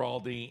 Vince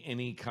Guaraldi,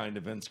 any kind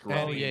of Vince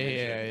Guaraldi. Oh yeah.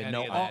 Any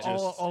No, of that.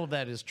 all of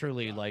that is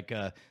truly like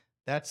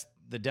that's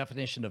the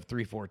definition of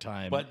 3/4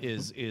 time. But-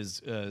 is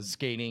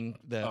skating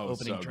the Oh,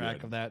 opening so track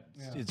good. of that.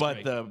 It's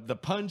But great. the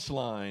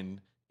punchline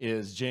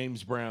is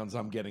James Brown's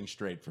 "I'm Getting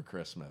Straight for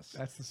Christmas,"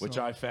 That's the which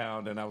song. I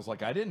found, and I was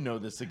like, I didn't know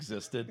this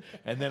existed,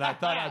 and then I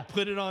thought I'd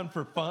put it on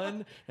for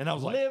fun, and I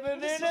was like,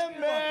 Living in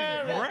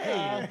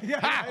America.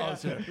 great. Oh,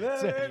 so-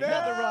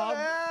 Nothing wrong.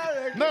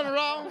 Nothing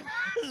wrong.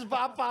 This is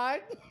Bob Fine.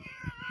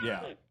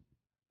 yeah.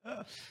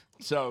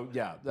 So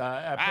yeah,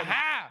 I put,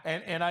 Aha!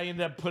 and I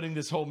ended up putting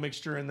this whole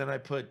mixture, and then I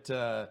put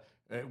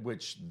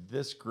which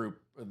this group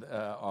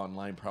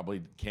online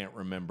probably can't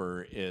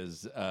remember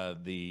is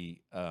the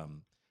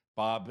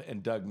Bob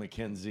and Doug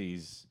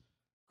McKenzie's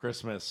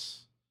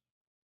Christmas,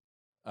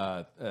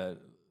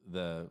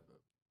 the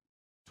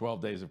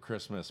 12 Days of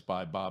Christmas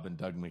by Bob and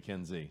Doug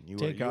McKenzie.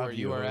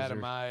 You are out of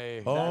my.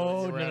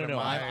 Oh you were out of no!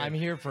 my- I'm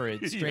here for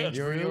it. Strange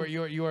You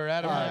Brew. are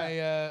out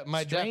of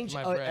my Strange,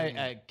 depth, my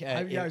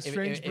friend. Yeah,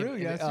 Strange Brew,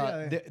 yes,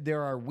 yeah.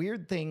 There are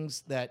weird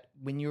things that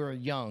when you're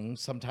young,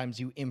 sometimes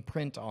you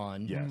imprint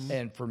on. Yes.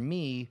 And for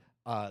me,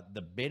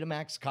 the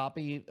Betamax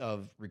copy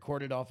of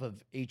recorded off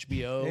of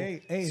HBO,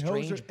 Hey,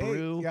 Strange Hoser,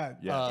 Brew, hey,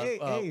 yeah.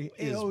 Hey,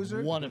 is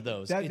Hoser. one of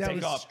those. That- It's that a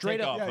was- straight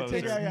Take up. off,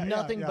 It's Hoser.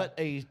 nothing but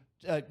a.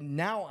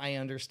 Now I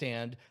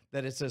understand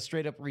that it's a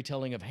straight up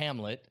retelling of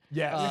Hamlet.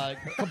 Yes.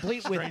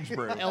 Complete with Strange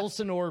Brew.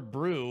 Elsinore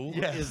Brew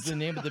Yes. is the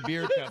name of the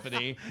beer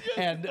company,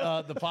 and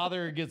the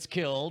father gets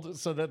killed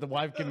so that the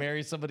wife can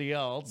marry somebody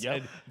else. Yep.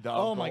 And- The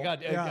oh my uncle.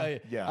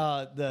 God!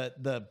 Yeah.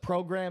 The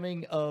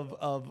programming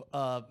of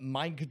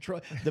mind control.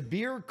 The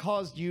beer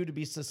caused you to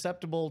be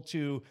susceptible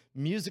to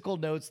musical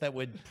notes that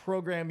would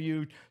program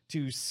you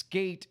to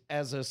skate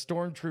as a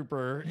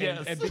stormtrooper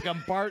Yes. and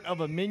become part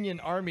of a minion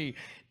army.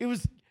 It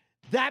was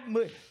that.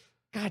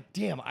 God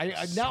damn! I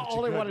now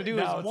all I want to do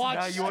Now is it's- now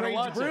watch you wanna Strange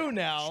watch Brew it.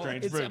 now.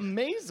 Strange It's Brew.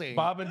 amazing.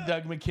 Bob and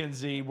Doug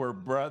McKenzie were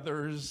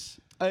brothers.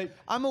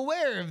 I'm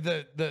aware of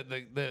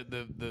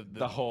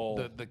the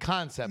whole- the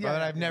concept, Yeah,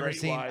 but I've never Great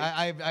seen. White.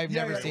 I've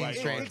never seen White.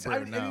 Strange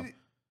Brew. No.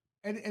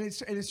 It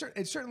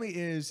certainly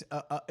is.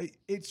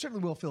 It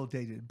certainly will feel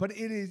dated, but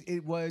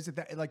it was at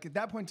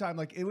that point in time,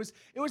 like it was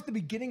the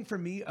beginning for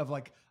me of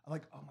like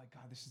oh my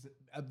god, this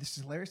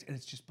is hilarious, and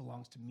it just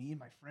belongs to me and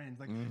my friends.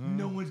 Like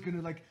no one's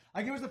gonna like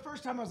it was the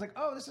first time I was like,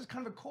 oh, this is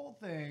kind of a Colt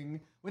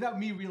thing, without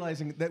me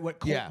realizing that what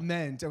Colt Yeah.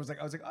 meant. I was like,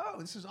 oh,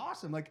 this is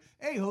awesome. Like,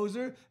 hey,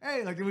 hoser,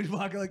 hey, like we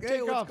walk like, hey,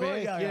 Take what's off,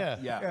 going? eh?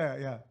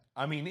 Yeah.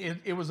 I mean,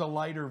 it was a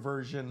lighter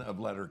version of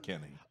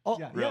Letterkenny. Oh,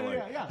 Really?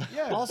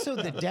 Yeah. Also,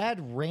 the dad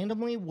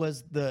randomly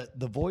was the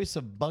voice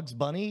of Bugs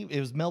Bunny. It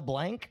was Mel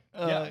Blanc.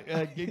 Oh,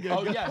 yeah, he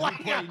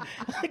played-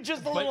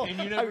 just a but- little. and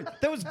you never-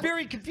 that was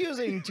very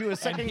confusing to a And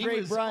second he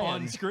grade was Brian.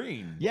 on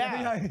screen.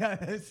 Yeah.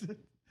 It's-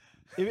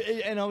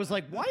 And I was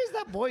like, why is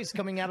that voice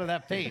coming out of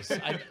that face?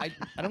 I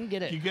don't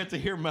get You it. get to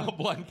hear Mel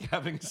Blanc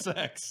having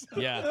sex.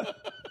 Yeah.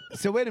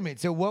 So wait a minute.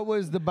 So what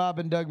was the Bob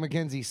and Doug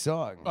McKenzie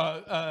song?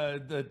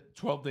 The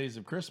 12 Days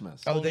of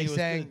Christmas. Oh, only they it was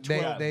sang. the They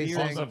 12 they years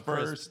sang. On the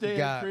first day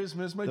Got- of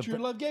Christmas, my true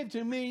love gave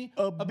to me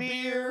A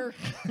beer.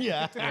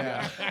 Yeah.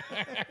 Yeah.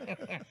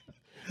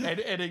 and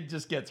it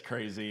just gets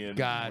crazy and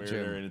Gotcha.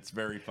 weirder, and it's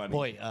very funny.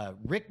 Boy,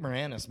 Rick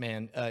Moranis,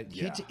 man,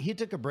 he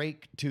took a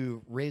break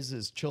to raise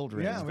his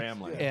children, Yeah, His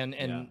family. and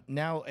Yeah.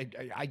 now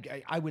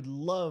I would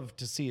love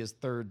to see his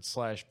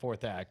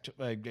third/4th act.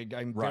 I'm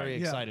Right. very Yeah.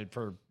 excited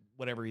for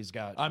whatever he's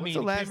got. I mean,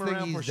 the it last came thing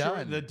around for he's sure.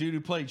 done? The dude who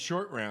played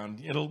Short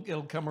Round,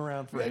 it'll come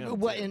around for him.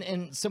 Well, too.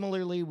 and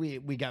similarly,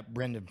 we got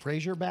Brendan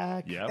Fraser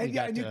back. Yeah. We And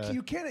yeah, got,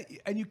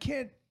 and you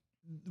can't.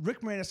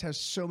 Rick Moranis has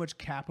so much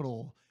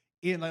capital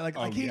in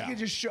he yeah. can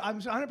just show.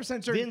 I'm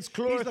 100% certain. Vince he's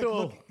like,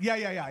 Clortho.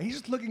 yeah. He's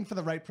just looking for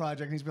the right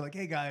project, and he's be like,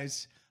 hey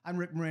guys, I'm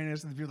Rick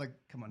Moranis, and the people are like,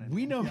 come on in.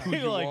 we know who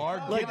you like,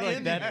 are. like, Get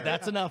in that. there.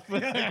 That's enough.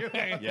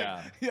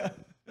 Yeah. Yeah,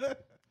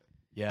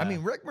 Yeah. I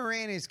mean, Rick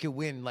Moranis could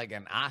win like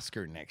an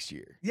Oscar next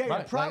year. yeah,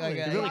 Right. probably.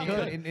 Like, really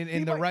could. in He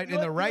the might- right you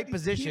know in the what, right he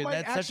position. might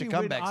That's such a actually win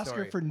comeback Oscar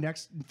story.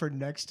 for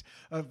next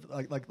of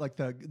like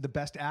the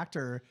best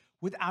actor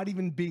without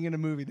even being in a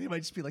movie. They might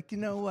just be like, you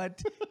know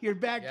what, you're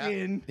back Yep.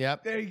 in.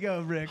 Yep. There you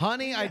go, Rick.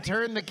 Honey, I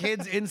turned the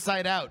kids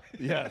inside out.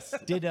 Yes.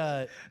 did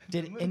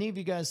any of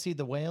you guys see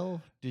The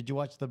Whale? Did you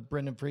watch the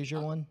Brendan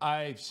Fraser one?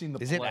 I've seen the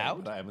Is it play,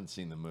 out? but I haven't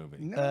seen the movie.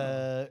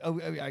 No.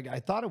 I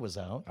thought it was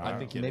out. I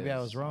think it maybe I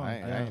is. was wrong.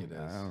 I think it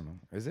is. don't know.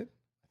 Is it?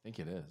 I think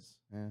it is.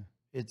 Yeah.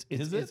 It's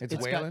Is it? It's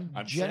got Whalen?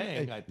 I'm Jen-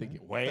 saying I think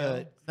it.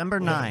 Whale. Number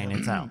 9,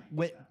 it's out.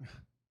 wait,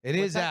 It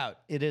is out,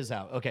 it is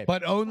out. Okay,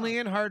 but only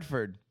in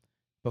Hartford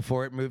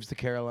before it moves to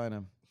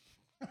Carolina.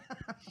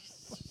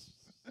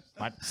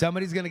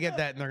 Somebody's gonna get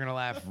that and they're gonna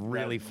laugh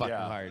really fucking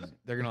yeah. hard.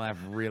 They're gonna laugh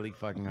really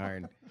fucking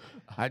hard.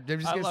 I'm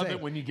just I gonna love say,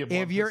 it when you give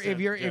if you're 1% if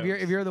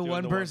you're the jokes,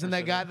 one doing the person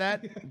that 1%. got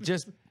that,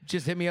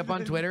 just hit me up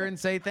on Twitter and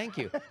say thank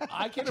you.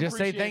 I can Just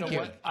say appreciate thank a you.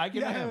 one- I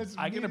can. Yeah, it's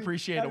I can really-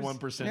 appreciate that a was-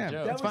 1% yeah,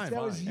 joke. that's fine.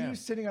 That was you Yeah.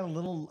 sitting on a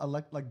little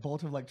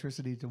bolt of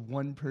electricity to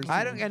one person.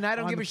 I don't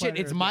on give the a shit. planet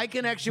It's Earth. my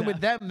connection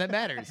with them that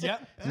matters.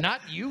 Yep.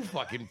 Not you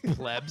fucking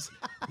plebs.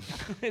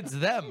 It's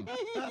them.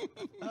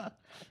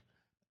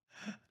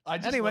 I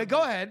just Anyway, love go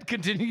that- ahead.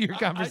 Continue your I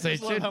just love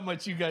conversation. how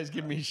much you guys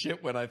give me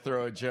shit when I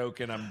throw a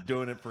joke and I'm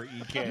doing it for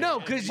EK. No,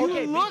 because you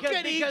Okay, look because-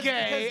 at because-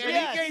 EK because- and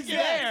yes, EK's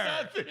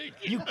yes. there.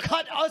 you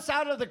cut us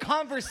out of the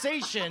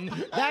conversation.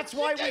 That's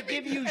why we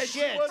give you And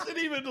shit. She wasn't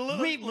even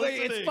listening.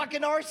 It's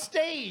fucking our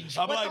stage.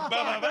 I'm What like, the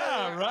blah, blah,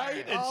 fuck? blah,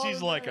 right? And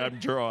she's like, I'm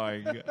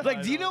drawing.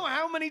 Like, do you know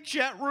how many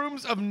chat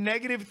rooms of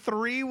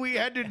 -3 we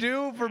had to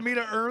do for me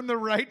to earn the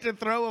right to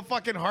throw a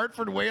fucking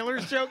Hartford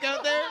Whalers joke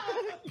out there?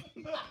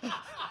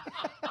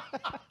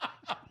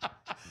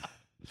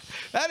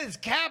 That is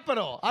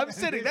capital. I'm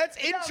sitting. That's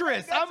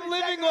interest. that's I'm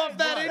living exactly off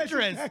that right. That's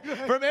interest exactly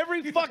right. from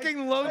every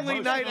fucking lonely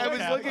Emotional night. I was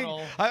looking.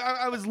 capital.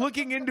 I was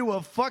looking into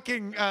a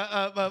fucking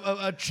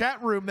a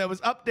chat room that was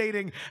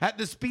updating at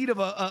the speed of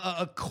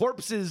a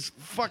corpse's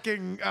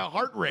fucking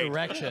heart rate.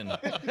 Erection.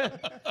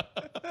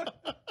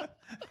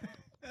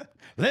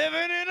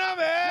 Living in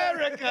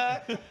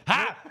America.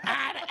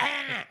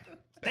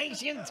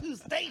 Station to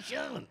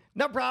station.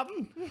 No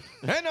problem.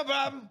 Ain't no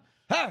problem.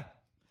 Ha.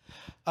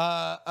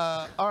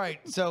 All right.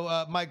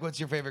 So, Mike, what's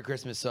your favorite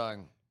Christmas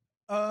song?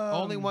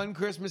 Only one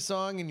Christmas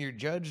song, and you're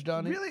judged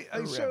on Really?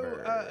 it.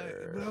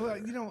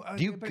 Forever. You know,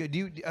 Do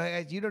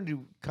you don't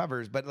do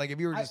covers, but like if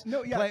you were just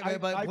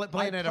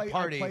playing at a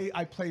party.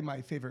 I play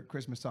my favorite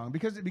Christmas song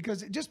because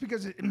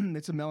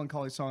it's a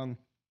melancholy song,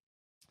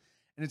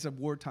 and it's a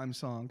wartime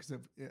song because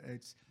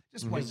it's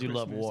just white Because you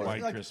love Christmas. war.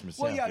 It's White Christmas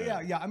Well, sounds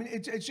yeah. good. I mean,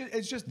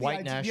 it's just White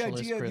the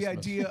nationalist idea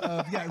Christmas.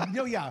 of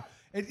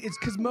It's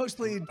because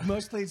mostly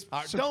it's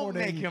Don't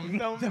supporting make him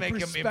the improv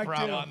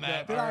perspective on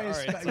that. that I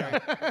expect.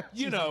 Yeah.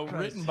 You know,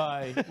 written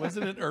by,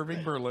 wasn't it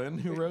Irving Berlin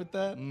who wrote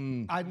that?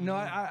 I no,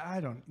 I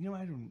don't. You know,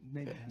 I don't.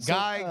 Maybe.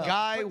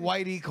 Guy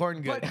Whitey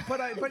Corngood.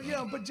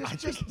 But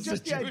just the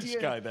Jewish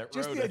idea, guy that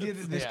just wrote the it. idea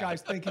that this Yeah.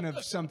 guy's thinking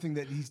of something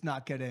that he's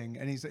not getting,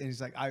 and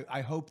he's like,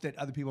 I hope that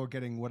other people are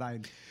getting what I,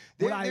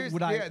 There's a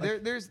what lot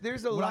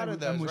I-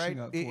 of I'm those, wishing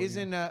right? up for you.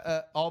 Isn't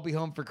 "I'll Be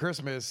Home for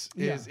Christmas"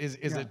 is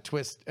Yeah. a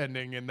twist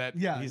ending in that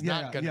yeah, he's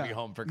yeah, not going to yeah. be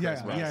home for Yeah,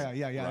 Christmas. Yeah,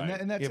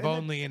 Right. And that's If and that-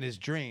 only in his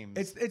dreams.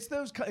 It's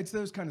those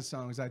kind of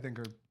songs I think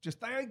are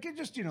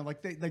just you know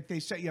like they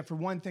set you up for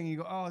one thing, you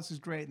go, oh, this is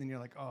great, and then you're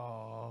like,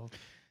 oh.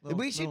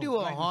 We should do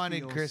a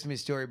haunted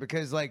Christmas story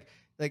because, like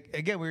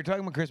again, we were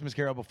talking about Christmas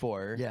Carol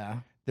before. Yeah.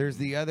 There's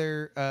the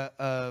other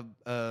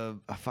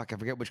fuck, I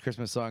forget which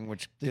Christmas song,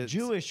 which The it's-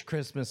 Jewish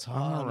Christmas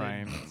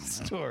haunted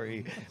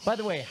story. By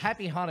the way,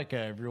 happy Hanukkah,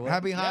 everyone.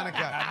 Happy Hanukkah.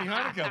 Happy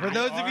Hanukkah. For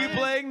those of you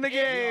playing the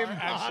game,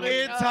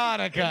 it's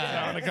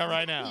Hanukkah. Hanukkah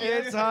right now.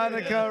 It's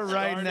Hanukkah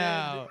right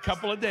now. A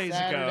couple of days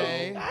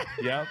Saturday. ago.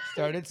 Yep.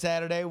 Started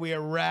Saturday. We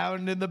are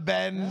round in the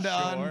bend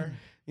on.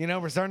 You know,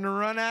 we're starting to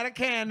run out of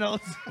candles.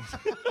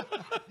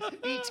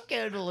 Each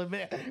candle a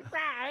minute.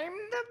 I'm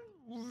the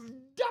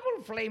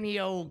double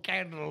flamey old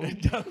candle.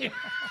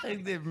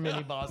 The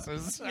mini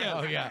bosses.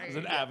 Oh yeah, it's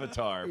an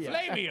avatar.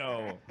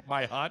 Flamio,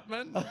 my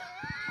hotman.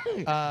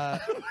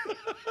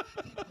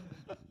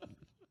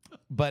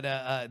 But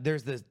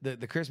there's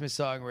the Christmas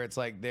song where it's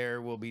like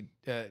there will be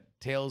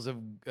tales of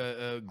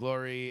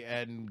glory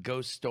and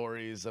ghost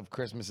stories of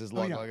Christmases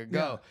long, yeah, long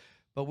ago.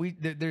 But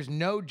there's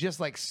no just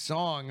like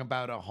song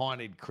about a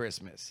haunted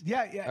Christmas.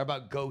 Yeah. Or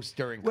about ghosts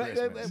during Well,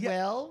 Christmas.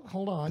 well,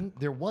 hold on.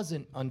 There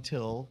wasn't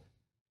until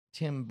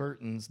Tim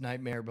Burton's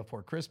Nightmare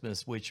Before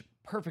Christmas, which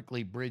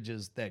perfectly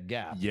bridges that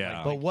gap.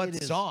 Yeah. But what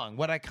it is- song?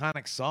 What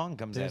iconic song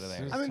comes out of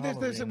there? I mean,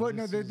 there's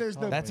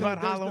no. That's no,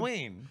 about there's the-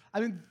 Halloween. I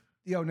mean,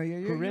 you're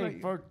Hooray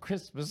right. for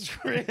Christmas!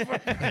 Hooray for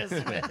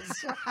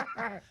Christmas!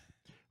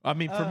 I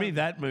mean, for me,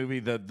 that movie,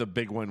 the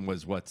big one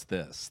was "What's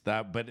This?"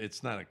 But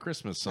it's not a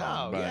Christmas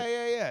song. Oh, but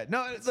yeah.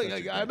 No, it's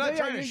like, I'm not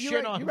trying to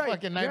shit on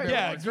fucking Nightmare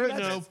yeah, Before good,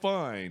 Christmas. no,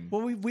 fine.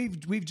 Well,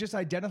 we've just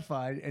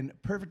identified a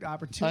perfect A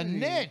opportunity.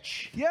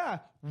 niche. Yeah.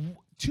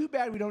 Too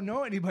bad we don't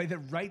know anybody that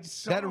writes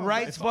songs. That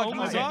writes If only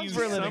fucking I songs knew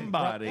for a living.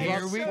 somebody.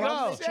 Here we so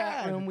go. sad.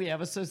 Chat room, we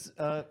have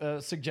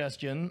a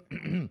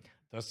suggestion.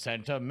 The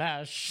Santa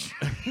Mash.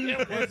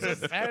 It was a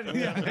Santa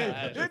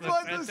Mash. It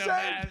was the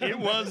Santa. It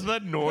was the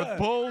North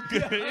Pole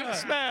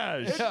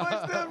Smash. It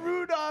was the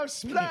Rudolph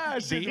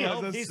Splash.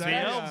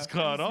 The elves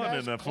caught on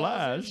in a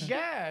flash.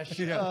 Gash.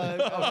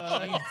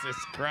 Jesus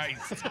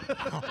Christ.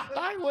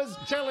 I was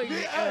telling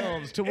the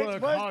elves to it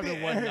work was harder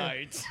the- one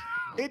night.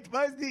 It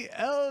was the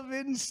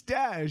Elvin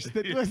stash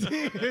that was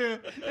here.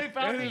 They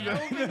found the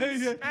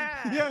elven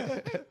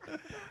smash.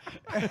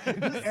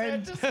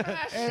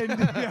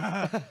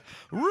 And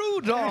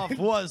Rudolph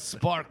was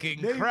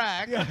sparking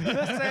crack.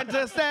 The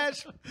Santa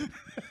stash.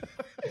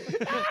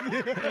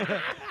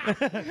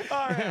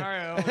 All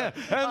right.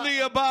 And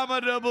the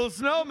abominable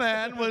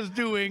snowman was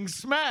doing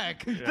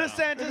smack. The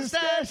Santa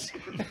stash.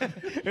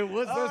 It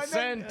was the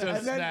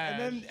Santa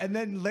stash. and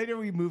then later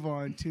we move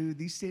on to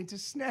the Santa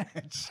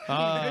snatch.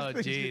 Oh,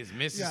 jeez.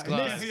 Mrs. Yeah,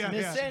 Claus. yeah,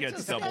 Miss yeah. Santa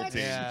Gets double stash.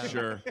 teamed, Yeah.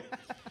 sure.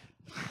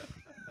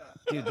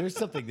 Dude, there's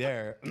something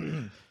there.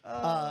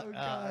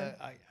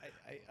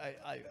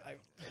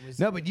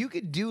 No, but you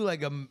could do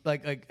like a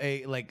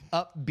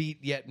upbeat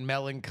yet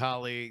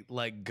melancholy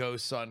like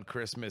ghosts on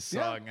Christmas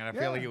song, and I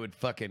feel like it would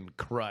fucking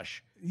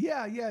crush.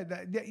 Yeah.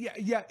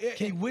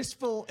 A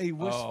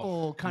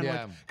wistful kind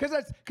Yeah. of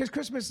because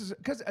Christmas is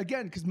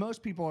because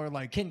most people are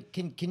like, Can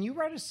you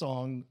write a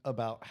song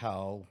about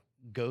how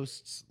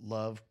ghosts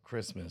love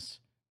Christmas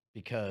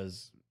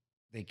because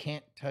they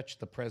can't touch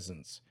the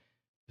presents,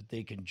 but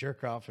they can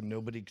jerk off and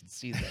nobody can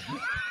see them?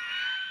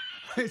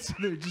 so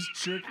they're just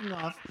jerking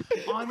off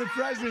on the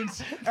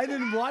presents and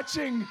then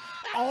watching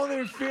all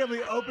their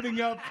family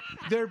opening up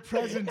their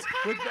presents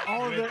with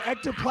all their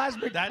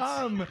ectoplasmic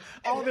cum,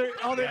 all their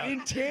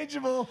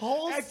intangible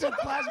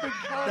ectoplasmic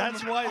cum.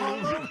 That's why.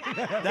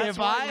 That's If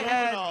why I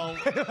had,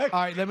 luminol.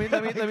 all right, let me.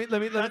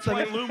 That's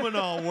why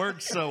luminol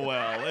works so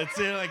well. It's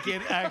like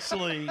it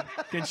actually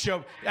can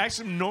show.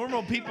 Actually,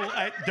 normal people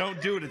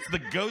don't do it. It's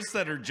the ghosts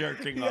that are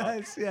jerking off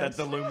Yes, yes.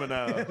 that the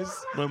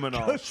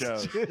luminol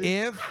shows.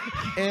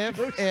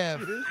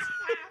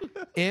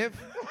 If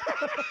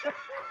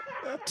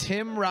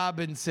Tim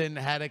Robinson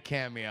had a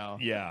cameo,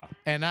 Yeah.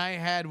 and I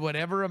had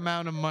whatever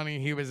amount of money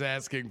he was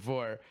asking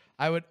for,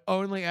 I would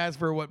only ask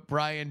for what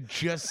Brian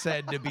just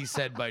said to be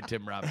said by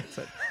Tim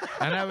Robinson.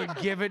 And I would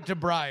give it to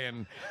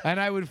Brian, and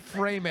I would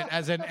frame it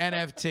as an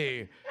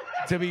NFT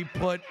to be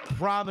put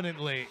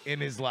prominently in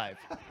his life.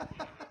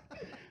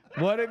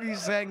 What if you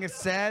sang a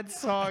sad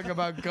song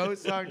about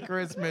ghosts on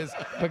Christmas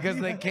because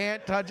they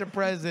can't touch a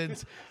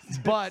present,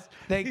 but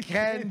they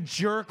can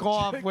jerk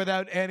off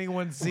without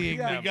anyone seeing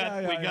Yeah,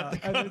 them? We got the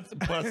ghosts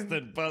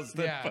busted.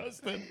 Yeah.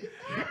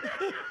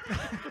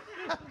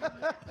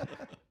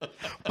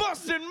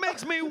 Justin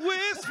makes me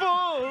wistful.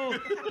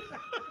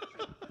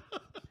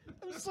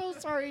 I'm so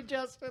sorry,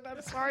 Justin.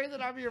 I'm sorry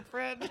that I'm your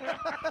friend.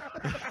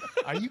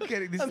 Are you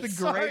kidding? This is the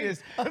Sorry.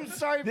 greatest. I'm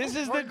sorry. This for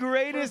is four- the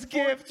greatest for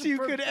four- gift you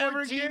for could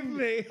ever 14 give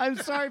me. I'm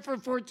sorry for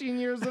 14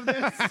 years of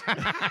this.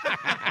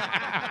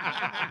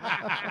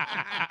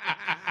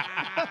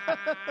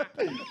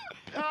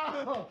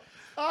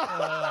 oh,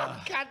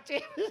 God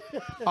damn it.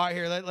 All right,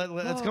 here,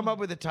 let's come up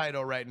with a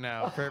title right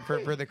now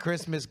for the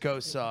Christmas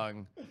ghost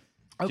song.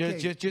 Okay,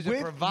 Just with-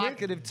 a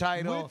provocative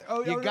title. with-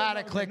 oh, you no,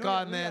 gotta no, click no,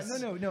 on no,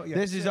 this. no, yeah,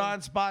 This is so-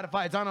 on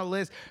Spotify. It's on a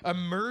list.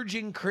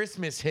 Emerging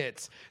Christmas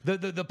hits. The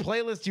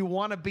playlist you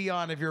want to be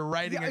on if you're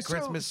writing a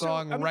Christmas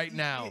song I mean, right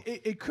now.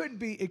 It could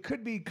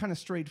be kind of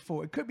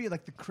straightforward. It could be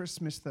like the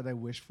Christmas that I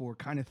wish for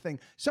kind of thing.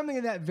 Something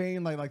in that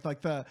vein,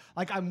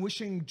 like I'm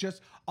wishing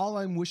just all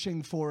I'm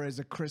wishing for is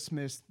a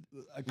Christmas.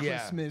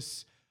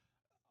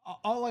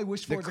 All I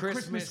wish for is a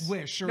Christmas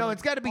wish. Or No,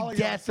 it's got to be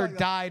death or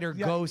died or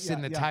ghosts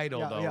in the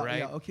title, though, right?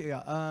 Yeah, okay,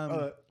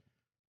 yeah.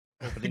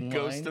 Opening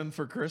Ghosting line,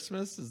 for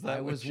Christmas? Is that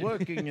I what was you-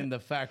 working in the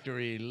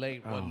factory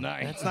late one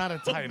night. That's not a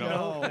title.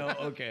 No,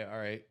 okay, all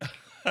right.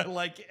 I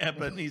like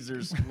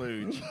Ebenezer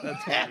Scrooge.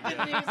 That's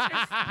pretty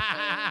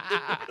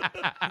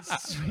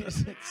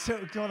good. So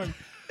hold on.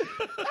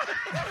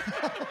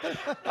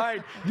 All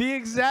right, the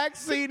exact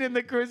scene in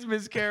the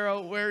Christmas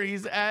Carol where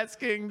he's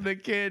asking the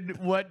kid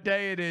what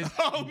day it is,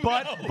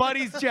 but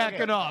he's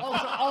jacking off.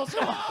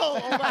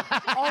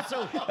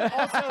 Also,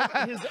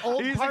 his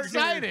old He's partner.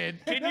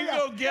 excited. Can you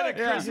go get a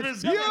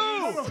Christmas You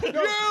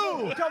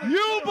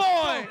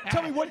boy.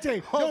 Tell me what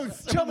day. No,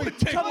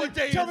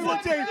 tell me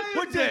what day.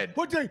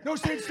 What day? No,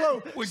 say it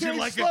slow. Would Say you it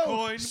like a slow.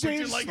 coin? Say Would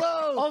you it like-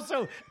 slow.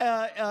 Also,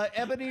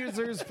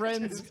 Ebenezer's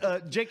friend's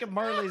Jacob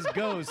Marley's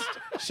ghost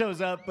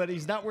shows up, but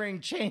he's not wearing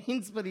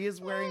chains, but he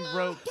is wearing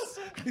ropes.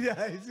 Yeah,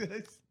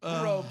 it's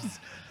Ropes.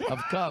 Of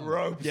cum.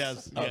 Ropes.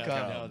 Yes. Of Yeah,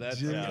 cum. no, that's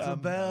Jingle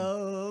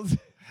bells.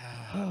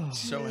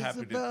 So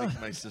happy to think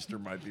my sister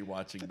might be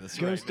watching this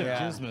Ghost right of now.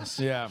 Christmas.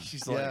 Yeah.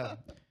 She's like,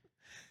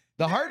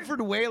 The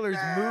Hartford Whalers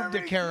moved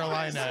to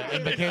Carolina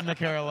and became the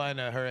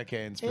Carolina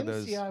Hurricanes for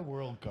those. MCI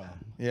WorldCom.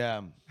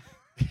 Yeah.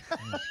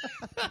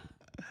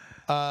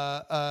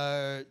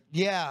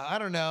 Yeah, I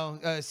don't know.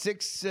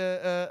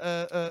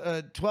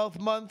 12th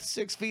month,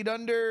 6 feet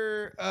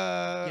under.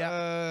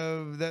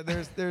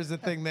 There's a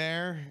thing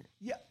there.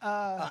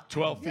 Yeah.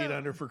 12 feet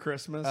under for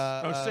Christmas?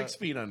 6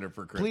 feet under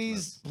for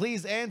Christmas.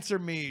 Please answer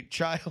me,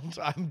 child.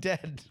 I'm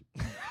dead.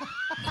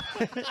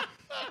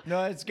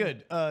 No, it's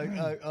good.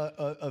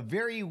 A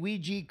very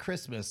Ouija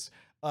Christmas.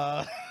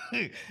 Well,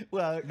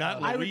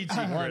 Not Luigi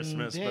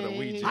Christmas, but a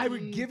Ouija. I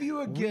would give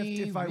you a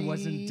gift if I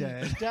wasn't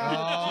dead.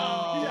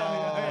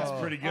 That's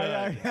pretty good.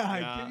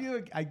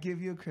 I give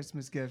you a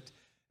Christmas gift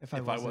if I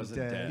If I wasn't wasn't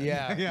dead. dead.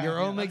 Yeah, you're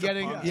only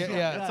getting. Punk Yeah, song.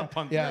 yeah. That's a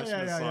punk Yeah.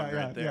 Christmas Yeah, song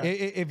yeah, right there. yeah.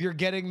 If you're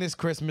getting this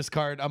Christmas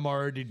card, I'm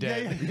already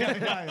dead.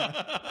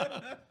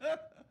 Yeah.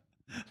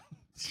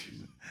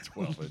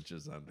 12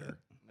 inches under.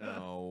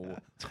 No.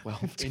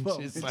 12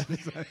 inches. 12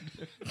 inches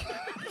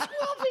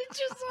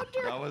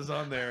under. That was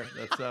on there.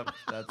 That's up.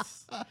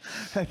 That's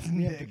That's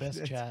Nick. the best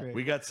That's chat. great.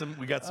 we got some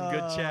good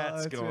chats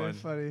that's very going.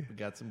 funny. We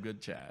got some good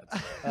chats.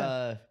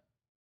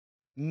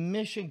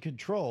 Mission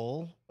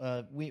Control.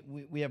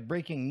 We have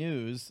breaking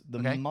news. The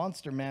Okay.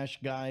 Monster Mash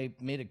guy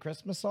made a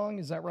Christmas song.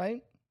 Is that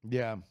right?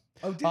 Yeah.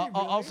 Oh, did you really?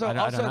 Also, I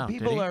don't know.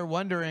 people Did he? are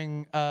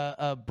wondering,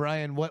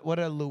 Brian, what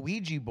a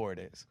Luigi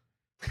board is.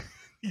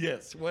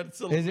 Yes.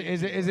 What's a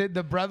Is it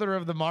the brother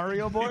of the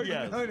Mario board?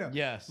 Yes. Oh, no.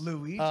 Yes.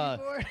 Luigi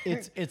board?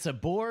 It's a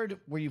board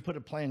where you put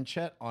a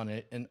planchette on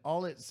it, and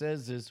all it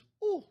says is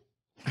 "ooh."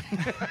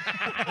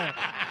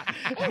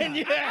 And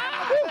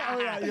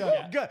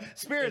yeah. Good.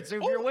 Spirits,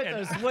 if you're with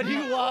us, what do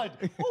you want?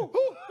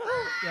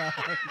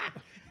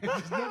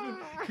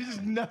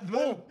 Just nothing.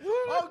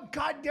 Oh,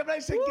 God damn it. I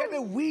said get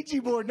a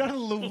Ouija board, not a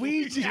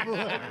Luigi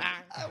board.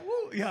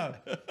 Yeah.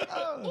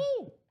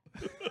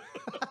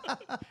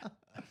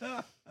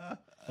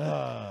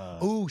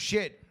 Ooh,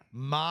 shit.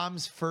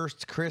 Mom's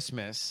first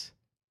Christmas,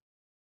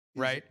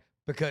 right?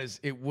 Because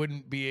it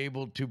wouldn't be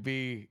able to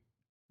be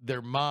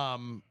their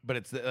mom, but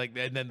it's like,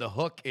 and then the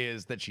hook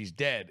is that she's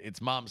dead.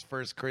 It's mom's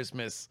first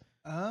Christmas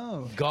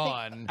Oh.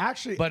 gone.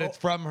 Actually, but it's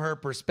from her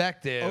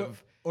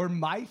perspective. Or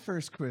my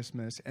first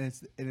Christmas, and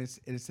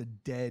it's a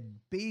dead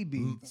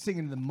baby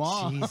singing to the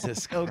mom.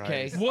 Jesus Christ.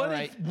 Okay. What All if,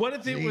 right. what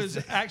if it was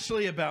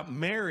actually about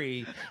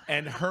Mary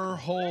and her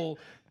whole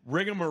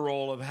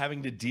rigmarole of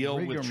having to deal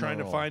with trying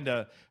to Rigmarole. find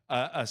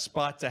a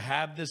spot to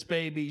have this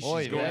baby? She's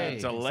Oy going vey.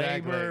 into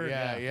Exactly. labor.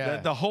 Yeah, yeah.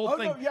 The whole Oh,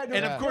 thing. no, yeah, no,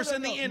 and no, of course, no,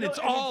 in the no, end, no, it's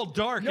and all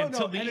dark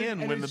until the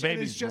end when the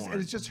baby's born.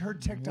 And it's just her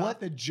ticked off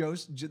that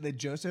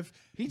Joseph.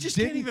 He just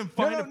can't even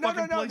find a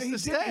fucking place to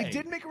stay. He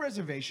did make a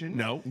reservation.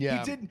 No.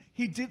 Yeah.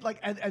 He did like,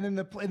 and then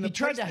the He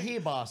tried to place- hay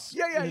boss.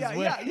 Yeah, his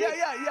way.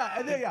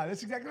 and then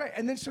that's exactly right.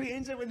 And then so he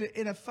ends up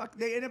in a fuck.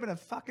 They end up in a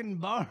fucking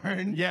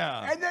barn.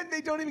 Yeah. and then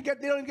they don't even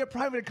get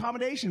private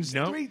accommodations.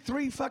 Nope.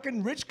 Three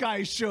fucking rich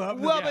guys show up.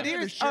 Well, Yeah. but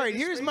here's all right.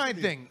 Here's my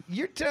thing.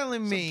 You're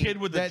telling me Kid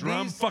with the that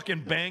drum these-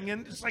 fucking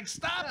banging. It's like,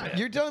 stop it.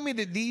 You're telling me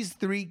that these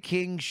three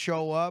kings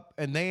show up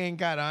and they ain't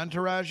got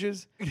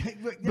entourages?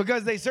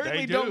 Because they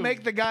certainly They don't do.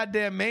 make the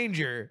goddamn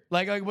manger.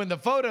 Like when the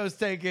photo's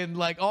taken,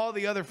 like all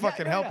the other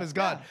fucking help is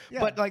gone. yeah.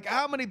 But like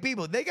how many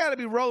people? They got to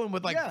be rolling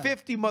with like Yeah.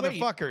 50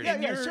 motherfuckers. Yeah,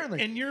 in, yeah, your,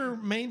 certainly. in your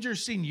manger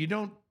scene, you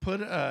don't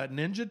put a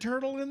Ninja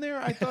Turtle in there?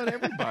 I thought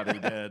everybody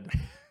did.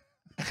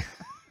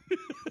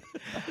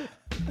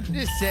 I'm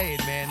just saying,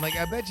 man. Like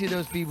I bet you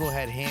those people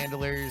had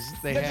handlers.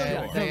 They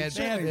had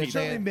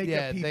certainly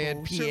makeup they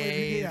had people. PAs.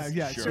 Certainly, yeah,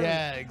 Sure. certainly.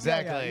 Yeah,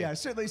 exactly. Yeah,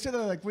 certainly. So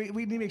they're like, we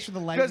need to make sure the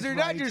light Because is they're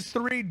not right. just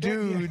three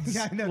dudes.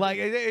 Yeah, I know. Like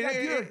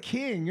If you're a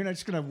king, you're not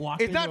just gonna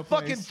walk. it's into a not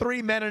fucking place.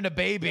 three men and a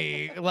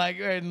baby, like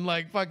and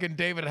like fucking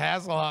David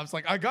Hasselhoff's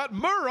like I got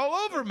myrrh all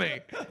over me.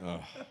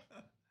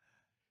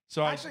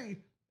 So Actually,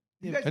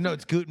 you guys No,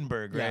 it's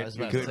Gutenberg, right? Yeah, I was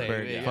about to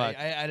Gutenberg. say. Fuck.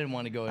 I didn't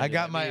want to go. I into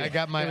got that, my- but I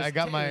got my- it was I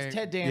got Ted- my- It was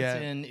Ted yeah.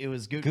 Danson. It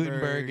was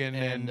Gutenberg,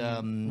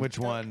 and which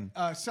one?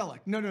 Selleck.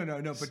 No,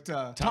 but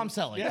Tom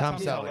Selleck. Yeah, Tom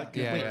Tom Selleck. Selleck.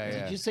 Yeah, Wait, yeah,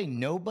 yeah. did you say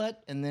no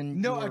but and then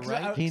no, you were because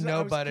right? He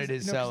no-butted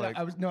his Selleck.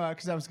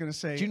 because I was gonna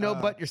say. Do you know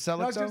butt your no, I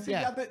Selleck was gonna though? say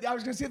Yeah. I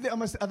was gonna say the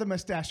other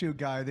mustachio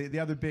guy, the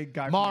other big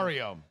guy. from-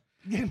 Mario.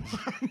 Billy D.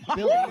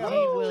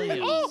 Oh,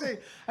 Williams.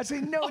 I'd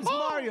say no, it's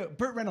Mario.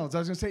 Burt Reynolds. I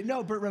was gonna say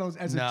no, Burt Reynolds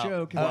as No. a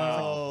joke. And I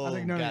Oh, was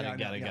like, no, got no, it,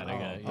 no, got it, no, got no. it,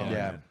 got it. Oh, Yeah.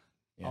 Yeah.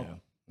 Yeah. All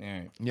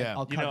right. Yeah.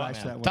 I'll You cut know, back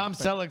to that one. Tom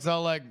Selleck's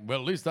all like, well,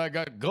 at least I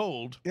got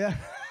gold. Yeah.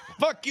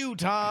 Fuck you,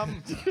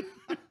 Tom.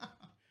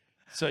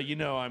 So you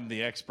know I'm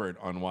the expert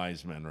on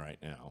wise men right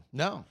now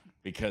No.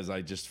 because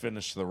I just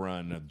finished the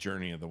run of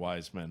Journey of the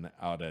Wise Men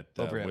out at,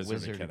 Over at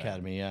Wizard,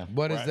 Academy. Yeah.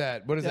 What is Right.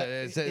 that? What is Yeah,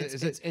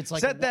 that? it's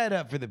like set a- that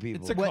up for the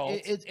people. It's a Well,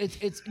 cult.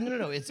 it's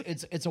no.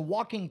 It's a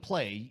walking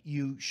play.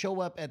 You show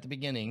up at the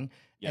beginning,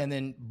 Yeah. and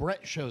then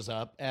Brett shows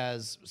up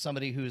as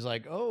somebody who's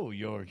like, "Oh,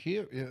 you're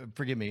here."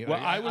 Forgive me. Well,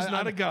 I was not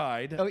I'm- a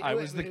guide. Oh, I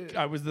wait, was wait,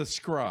 I was the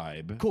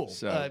scribe. Cool.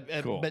 So,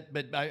 cool.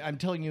 But I'm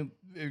telling you,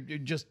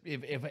 just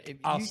if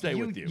I'll stay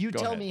with you. You Go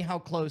tell ahead. me how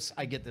close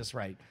I get this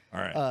right. All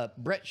right.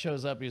 Brett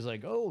shows up. He's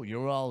like, "Oh,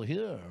 you're all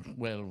here.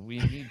 Well, we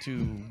need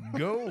to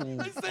go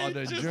say on it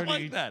a just journey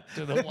like that.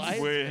 to the wise."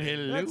 Well,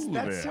 hello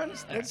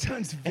That there.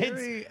 sounds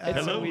very. And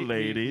Hello, so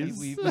ladies.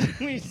 we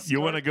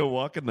You want to go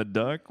walk in the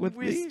duck with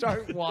we me?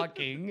 start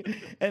walking,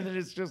 and then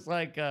it's just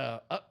like,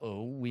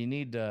 uh-oh, we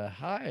need to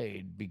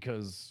hide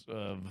because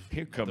of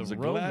Here comes the a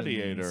Romans.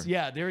 gladiator.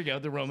 Yeah, there we go,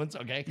 the Romans.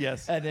 Okay.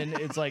 Yes. And then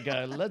it's like,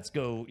 let's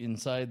go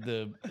inside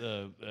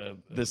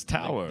This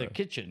tower. the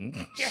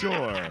kitchen.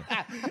 Sure.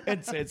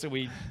 and so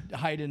we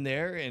hide in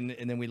there, and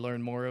then we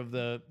learn more of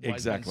the wise man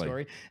Exactly.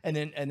 story, and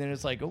then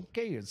it's like,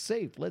 okay, it's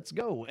safe, let's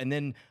go, and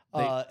then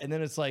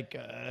it's like,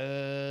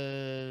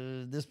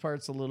 this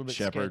part's a little bit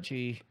Shepherd.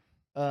 sketchy.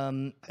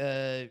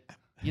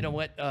 You know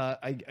what?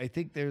 I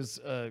think there's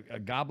a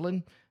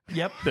goblin.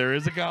 Yep, there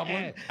is a goblin.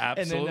 And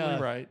Absolutely then,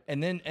 right.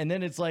 And then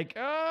it's like,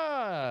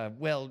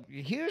 well,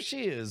 here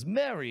she is,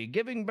 Mary,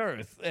 giving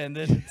birth, and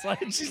then it's like,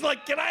 She's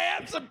like, "Can I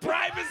have some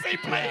privacy,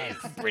 please?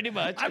 pretty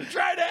much, I'm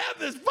trying to have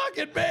this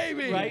fucking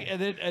baby." right?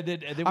 And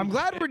then I'm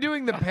glad we're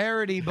doing the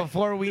parody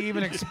before we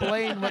even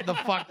explain what the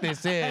fuck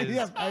this is.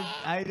 Yeah,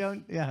 I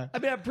don't. Yeah. I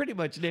mean, I'm pretty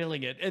much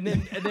nailing it, and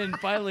then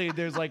finally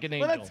there's like an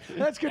angel. Well,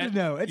 that's good to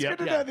know. It's Yep.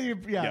 good to know that you.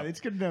 Yeah, Yep.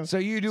 it's good to know. So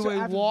you do So a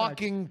after the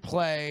walking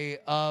play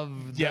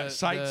of the, Yeah,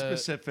 site the-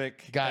 specific.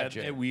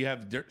 Gotcha. And we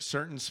have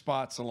certain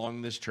spots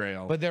along this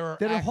trail. But there are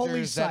That are actors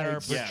holy that are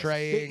sites. Yes.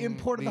 portraying. They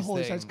imported the these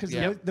holy things. sites because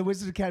Yeah. the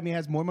Wizard Academy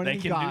has more money They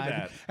than can do God,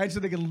 that. and so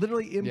they can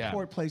literally Yeah.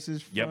 import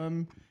places Yep.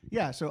 from.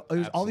 Yeah, so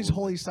there's all these Absolutely.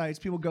 holy sites.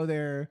 People go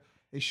there.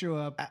 They show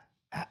up.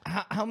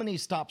 How many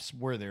stops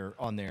were there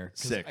on there?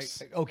 'Cause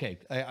 6.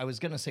 I was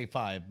gonna say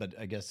 5, but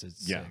I guess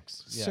it's Yeah.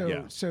 6. Yeah. So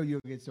Yeah. so you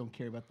guys don't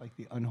care about like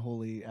the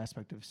unholy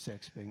aspect of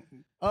 6 being.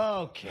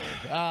 Okay.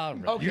 All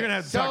right. Okay. You're gonna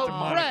have to so, talk to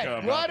Monica Brett,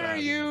 about what that. are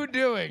you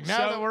doing now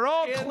So, that we're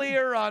all in-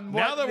 clear on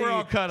what now that we're the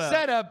all caught up.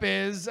 setup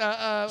is?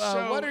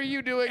 So- What are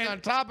you doing and- on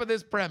top of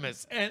this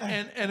premise?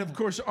 And of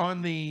course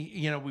on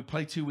the we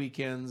play 2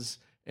 weekends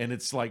and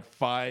it's like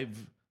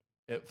 5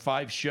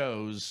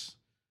 shows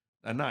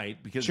a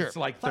night because Sure. it's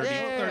like 30,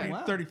 Yeah. 30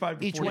 Wow. 35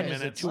 to Each 40 one is a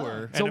minutes. tour. It's a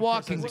And of course,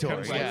 walking as it tour,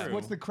 comes yeah. through,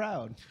 What's the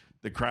crowd?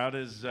 the crowd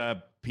is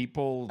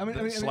people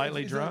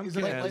slightly drunk. Is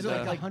it like, and, is it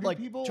like uh, 100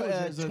 people? Or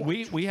is it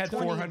we had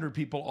 400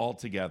 people all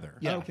together.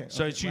 Yeah. Okay.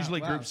 So it's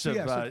usually wow. groups So, of,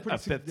 yeah, so pretty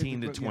of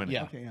 15 to significant 20.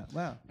 Yeah. Okay. Yeah.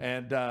 Wow.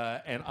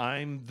 And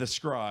I'm the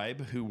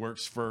scribe who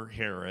works for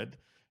Herod.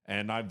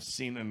 And I've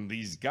seen, and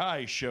these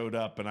guys showed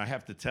up, and I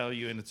have to tell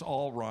you, and it's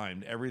all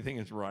rhymed. Everything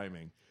is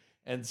rhyming.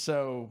 And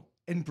so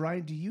And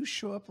Brian, do you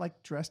show up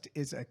like dressed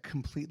as a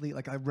completely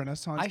like a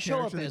Renaissance I show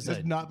up character that as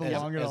does not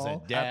belong at as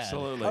all? a dad.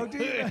 absolutely. Oh, do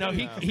you? No,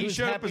 he Who's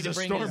showed up happy as to a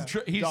bring his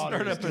stormtrooper. He showed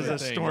daughters up to as the a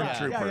thing.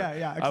 stormtrooper.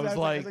 Yeah. I was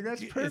like,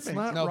 that's it's perfect.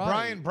 not No,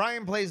 right.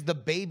 Brian plays the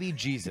baby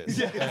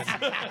Jesus.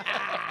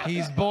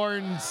 He's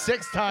born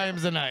 6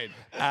 times a night.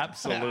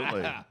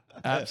 Absolutely.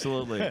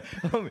 Absolutely.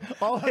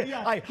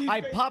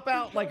 I pop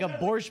out like a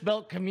Borscht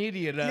Belt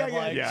comedian. Yeah, yeah,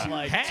 like, yeah.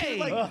 like, Hey!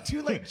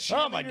 Two like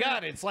oh my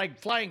God, it's like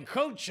flying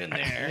coach in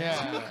there.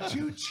 Yeah.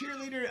 two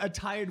cheerleader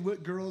attired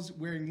girls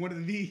wearing one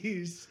of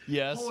these.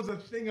 Yes. Holds a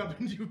thing up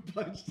and you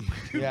punch.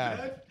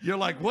 Yeah. You're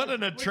like, what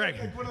an Like,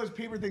 attraction. like one of those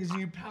paper things, and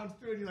you pounce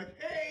through, and you're like,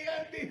 "Hey,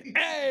 Andy!"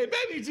 Hey,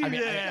 baby Jesus. I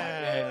mean,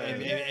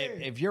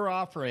 if you're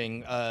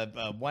offering,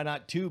 why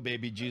not 2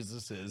 baby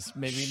Jesuses?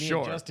 Maybe me Sure.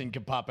 and Justin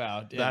can pop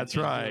out. And, That's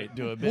and right.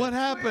 Do a bit. What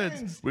happens?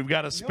 Twins. We've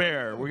got a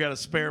spare. We got a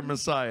spare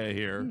Messiah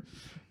here,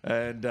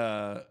 and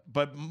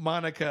but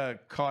Monica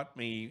caught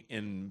me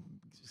in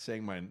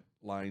saying my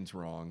lines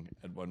wrong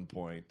at one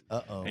point.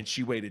 Uh-oh. And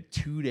she waited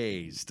 2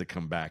 days to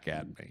come back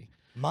at me.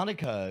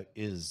 Monica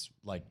is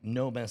like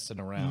no messing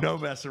around. No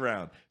mess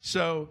around.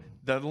 So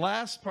the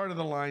last part of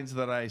the lines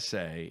that I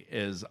say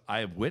is, I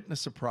have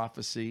witnessed a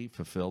prophecy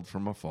fulfilled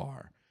from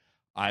afar.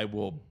 I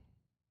will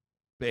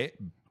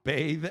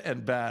bathe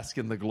and bask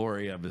in the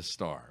glory of his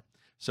star.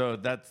 So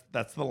that's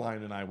the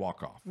line, and I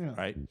walk off,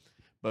 right?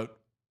 But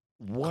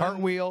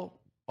Cartwheel.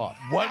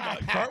 one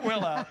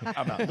cartwheel out.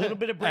 I'm out. A little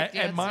bit of break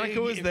And Monica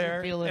dancing, was if there.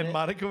 you're feeling And it.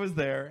 Monica was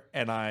there.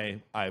 And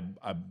I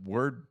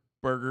word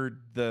burgered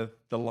the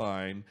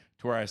line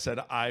to where I said,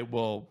 I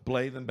will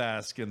bathe and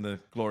bask in the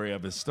glory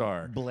of his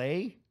star.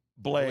 Blay?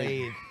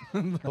 Blade.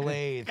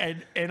 Blade.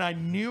 And I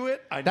knew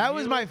it. That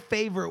was my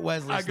favorite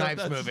Wesley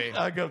Snipes movie.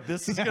 I go,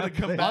 this is going to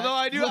come back. Although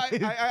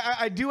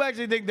I do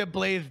actually think that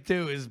Blade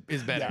 2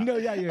 is better. No,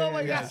 yeah. Oh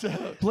my God.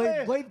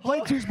 Blade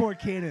 2's more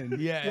canon.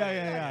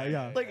 Yeah.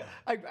 Yeah. Like,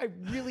 I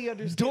really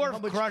understand how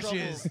Dwarf much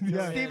crushes. trouble-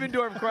 Yeah. Stephen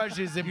Dorff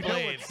crushes in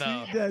Blade,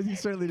 though. Yeah, he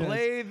certainly does.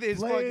 Blade is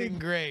Blade. fucking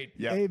great.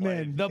 Yeah,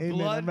 Amen. The Amen.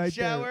 blood I'm right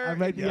there. shower. I'm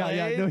right, in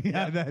yeah, no, Blade.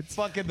 yeah, that's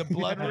Fucking the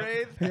blood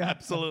wraith.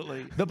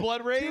 Absolutely. The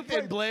blood wraith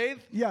in Blade.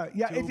 yeah.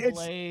 It's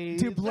Blade.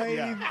 to Blade,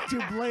 Yeah.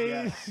 to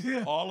Blade.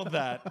 All of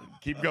that.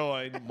 Keep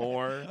going.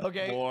 More.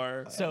 Okay.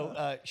 More.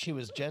 So she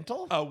was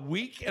gentle? A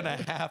week and a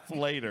half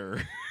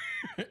later,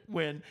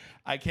 when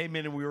I came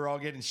in and we were all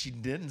getting, she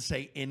didn't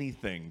say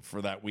anything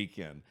for that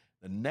weekend.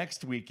 The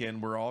next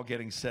weekend, we're all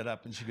getting set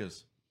up, and she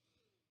goes,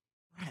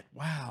 Brett,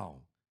 wow,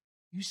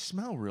 you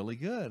smell really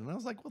good. And I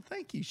was like, well,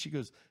 thank you. She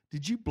goes,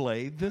 did you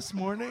blade this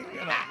morning? And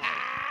I was like,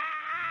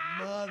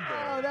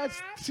 Oh,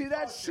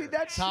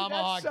 that's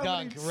Tomahawk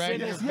dunk right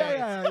in your face.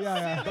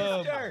 Yeah.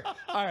 Boom. Sure.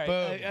 All right.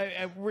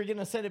 Boom. We're going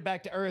to send it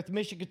back to Earth.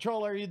 Mission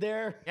Control, are you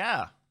there?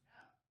 Yeah.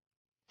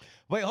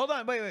 Wait, hold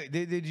on. Wait.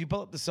 Did you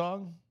pull up the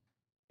song?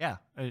 Yeah.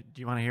 Do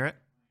you want to hear it?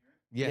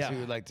 Yes, Yeah. we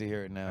would like to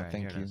hear it now. All right,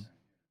 Thank here it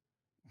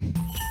you. is.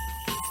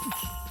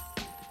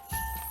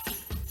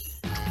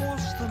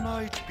 'Twas the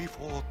night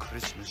before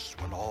Christmas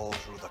when all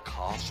through the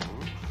castle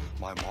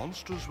my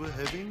monsters were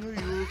having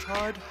a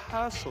Yuletide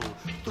hassle.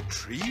 The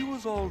tree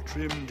was all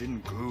trimmed in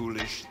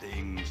ghoulish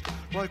things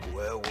like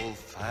werewolf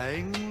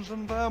fangs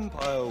and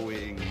vampire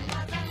wings.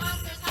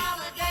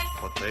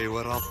 But they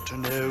were up to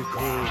no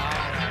good.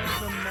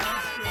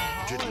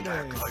 Didn't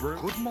act like good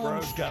Bro's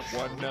monsters. got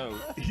one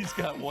note. He's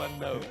got one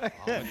note.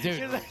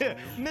 Dude,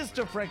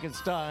 Mr.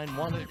 Frankenstein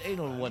wanted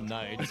anal one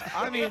night.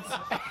 I mean,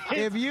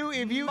 if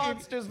you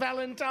Monsters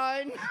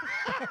Valentine.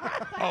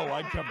 Oh,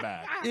 I'd come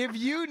back. if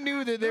you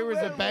knew that there was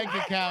a bank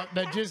account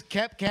that just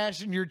kept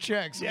cashing your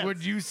checks, Yes.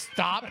 would you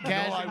stop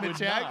cashing I the would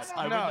checks? not.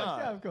 I would no. not.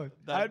 Yeah, of course.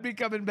 I'd be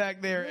coming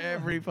back there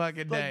every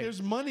fucking Like, day.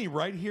 there's money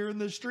right here in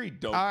the street.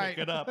 Don't All pick right.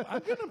 it up.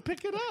 I'm going to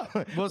pick it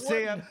up. We'll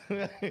see.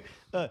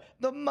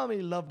 The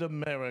mummy loved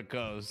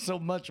America so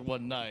much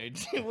one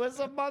night. It was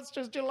a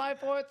monstrous July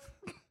 4th.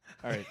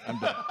 All right, I'm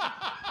done.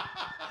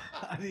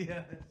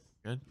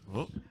 Good.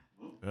 Whoop.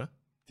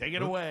 Take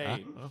it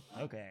away.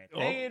 Okay. Oh,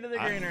 Take it to the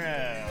green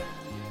room.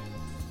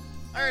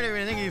 All right,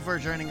 everybody, thank you for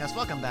joining us.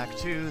 Welcome back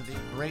to the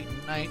Great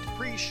Night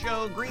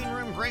pre-show Green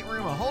Room, Great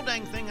Room, a whole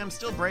dang thing. I'm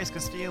still Bryce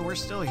Castillo. We're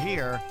still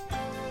here.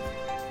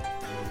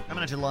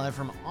 Coming at you live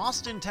from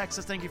Austin,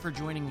 Texas. Thank you for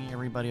joining me,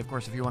 everybody. Of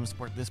course, if you want to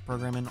support this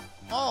program and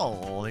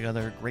all the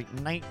other Great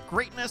Night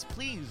greatness,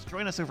 please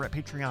join us over at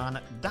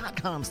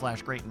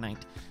patreon.com/Great Night.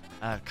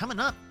 Coming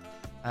up,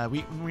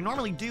 we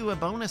normally do a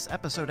bonus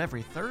episode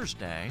every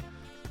Thursday,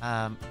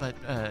 but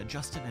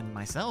Justin and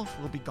myself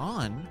will be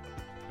gone.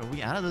 We'll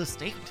be out of the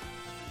state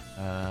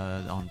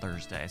on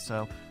Thursday.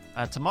 So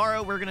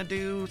tomorrow we're going to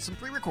do some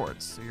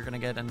pre-records. So you're going to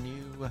get a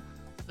new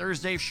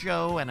Thursday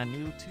show and a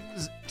new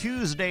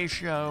Tuesday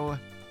show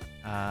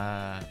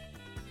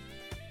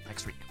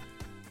next week.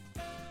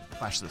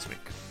 /this week.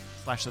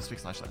 /this week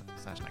 /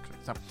 next week.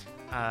 So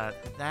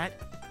that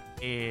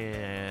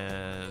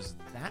is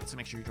that. So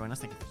make sure you join us.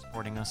 Thank you for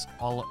supporting us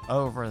all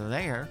over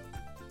there.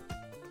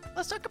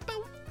 Let's talk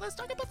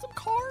about some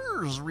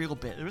cars real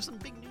bit. There was some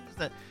big news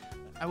that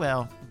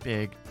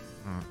big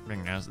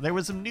news. There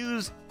was some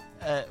news.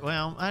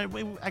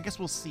 I guess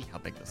we'll see how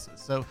big this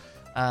is. So,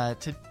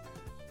 it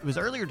was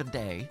earlier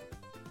today.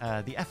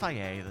 The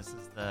FIA, this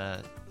is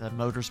the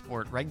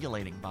motorsport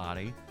regulating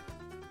body.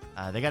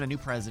 They got a new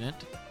president,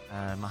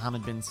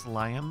 Mohammed bin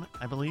Sulayem,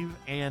 I believe.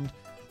 And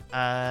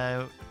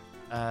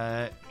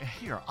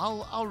here,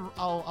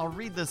 I'll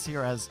read this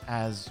here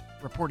as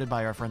reported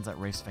by our friends at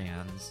Race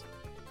Fans.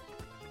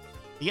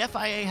 The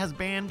FIA has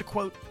banned,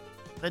 quote,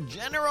 the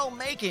general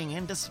making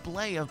and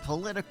display of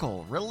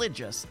political,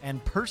 religious,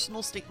 and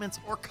personal statements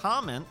or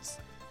comments,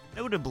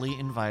 notably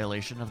in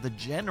violation of the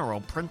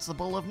general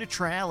principle of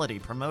neutrality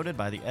promoted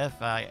by the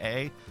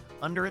FIA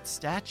under its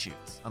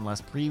statutes,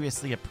 unless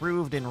previously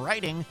approved in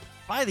writing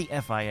by the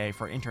FIA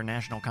for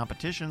international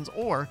competitions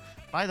or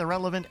by the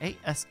relevant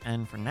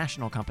ASN for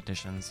national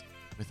competitions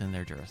within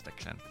their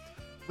jurisdiction.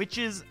 Which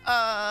is,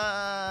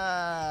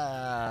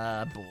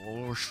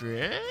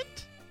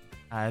 bullshit.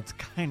 It's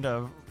kind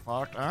of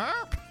fucked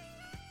up.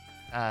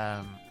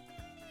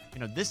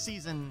 This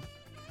season,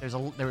 there's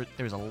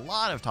a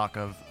lot of talk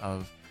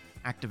of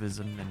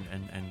activism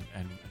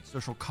and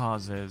social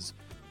causes.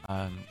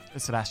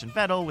 Sebastian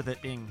Vettel, with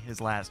it being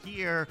his last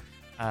year,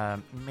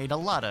 made a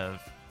lot of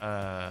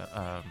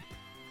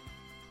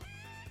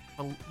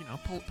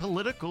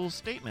political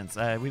statements.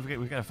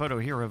 We've got a photo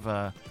here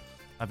of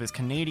his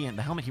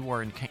the helmet he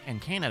wore in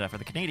Canada for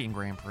the Canadian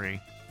Grand Prix,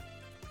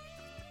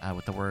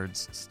 with the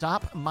words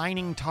 "Stop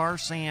mining tar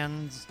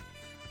sands,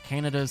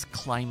 Canada's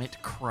climate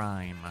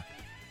crime."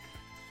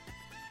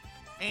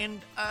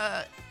 And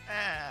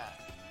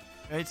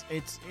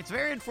it's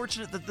very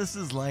unfortunate that this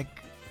is like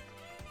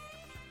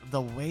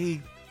the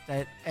way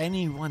that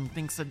anyone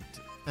thinks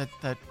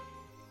that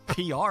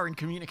PR and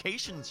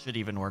communications should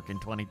even work in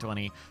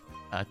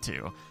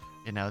 2022.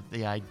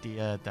 The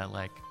idea that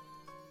like,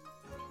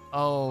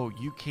 oh,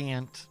 you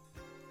can't.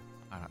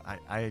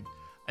 I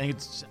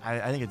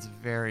think it's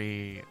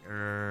very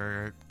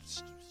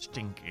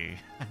stinky.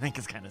 I think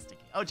it's kind of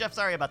stinky. Oh, Jeff,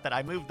 sorry about that.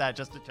 I moved that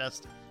just to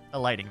adjust the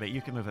lighting, but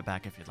you can move it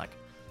back if you'd like.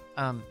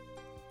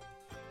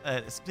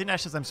 Spinash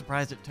says, I'm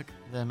surprised it took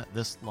them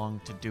this long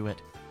to do it.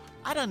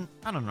 I don't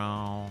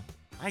know.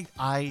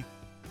 I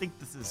think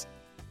the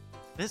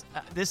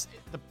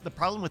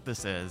problem with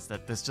this is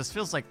that this just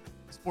feels like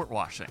sport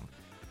washing.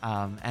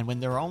 And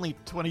when there are only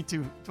 20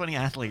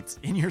 athletes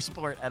in your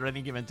sport at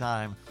any given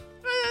time,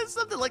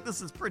 something like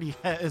this is pretty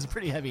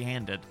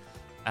heavy-handed.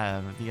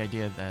 The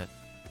idea that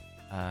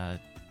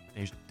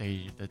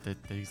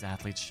these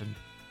athletes shouldn't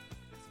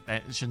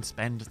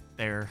spend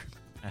their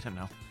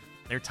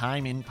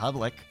time in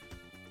public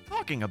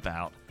talking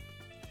about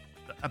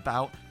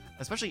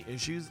especially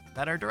issues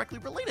that are directly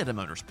related to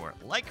motorsport,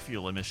 like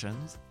fuel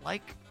emissions,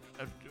 like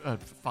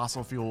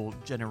fossil fuel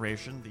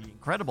generation, the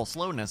incredible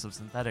slowness of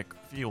synthetic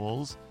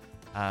fuels,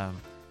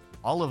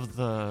 all of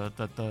the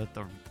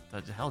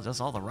hell, just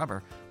all the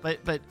rubber. But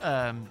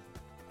I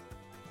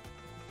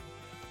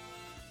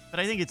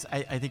think it's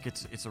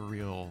a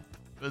real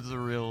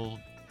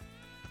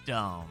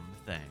dumb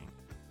thing.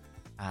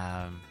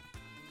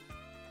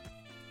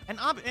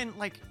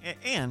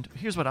 And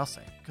here's what I'll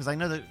say, because I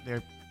know that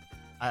they're.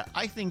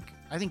 I think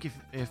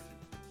if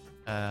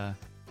and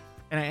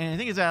I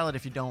think it's valid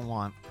if you don't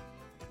want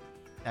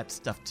that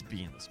stuff to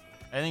be in the sport.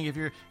 I think if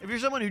you're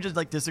someone who just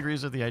like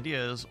disagrees with the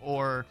ideas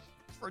or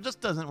just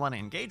doesn't want to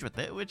engage with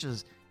it, which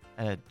is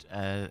a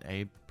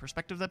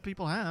perspective that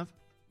people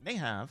may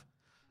have,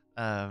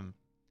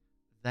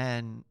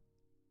 then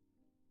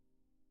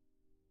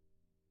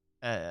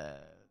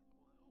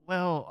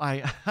well,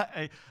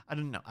 I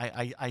don't know.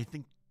 I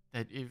think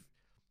that if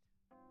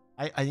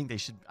I think they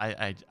should.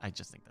 I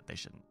just think that they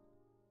shouldn't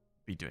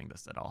be doing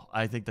this at all.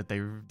 I think that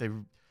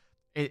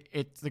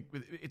it's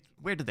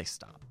where do they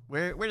stop?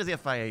 Where does the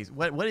FIA?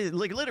 What is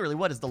like literally?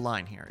 What is the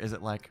line here? Is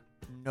it like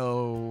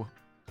no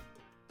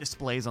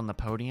displays on the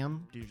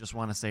podium? Do you just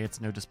want to say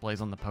it's no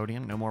displays on the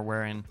podium? No more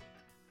wearing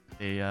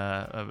the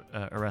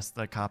arrest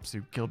the cops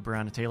who killed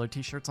Breonna Taylor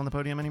T-shirts on the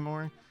podium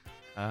anymore?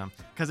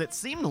 Because it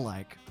seemed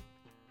like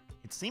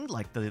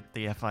the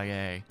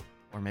FIA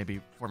or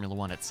maybe Formula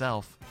One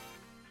itself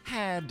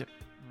had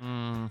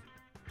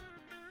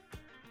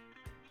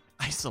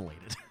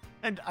isolated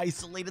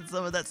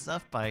some of that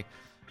stuff by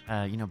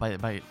a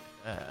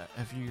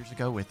few years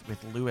ago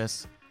with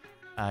Lewis,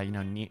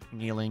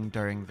 kneeling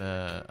during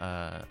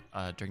the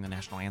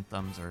national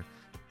anthems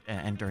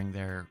and during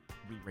their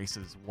We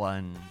Races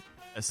One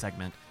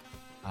segment,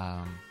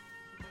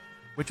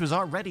 which was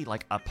already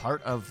like a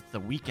part of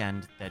the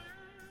weekend that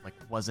like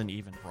wasn't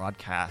even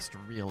broadcast.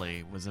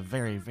 Really, was a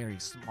very, very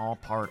small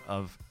part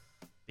of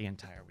the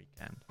entire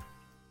weekend.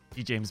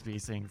 D. James B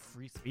saying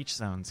free speech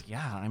zones.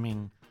 Yeah, I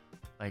mean,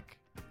 like,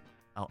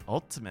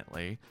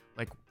 ultimately,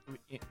 like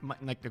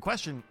the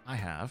question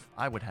I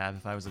would have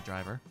if I was a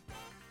driver,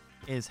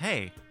 is,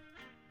 hey,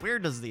 where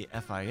does the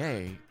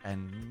FIA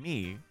and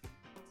me,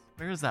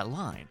 where is that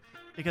line?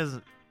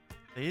 Because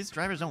these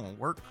drivers don't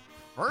work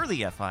for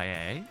the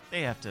FIA.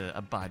 They have to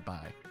abide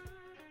by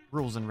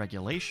rules and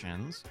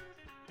regulations.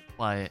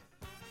 But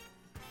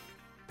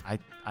I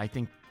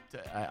think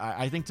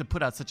to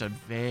put out such a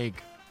vague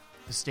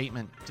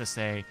statement to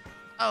say,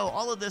 oh,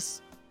 all of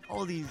these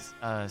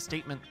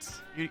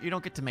statements, you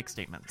don't get to make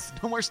statements.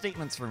 No more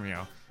statements from you.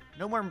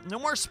 No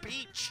more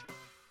speech.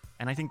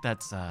 And I think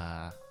that's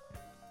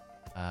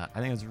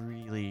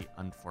really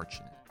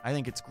unfortunate. I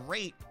think it's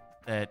great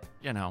that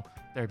there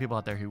are people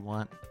out there who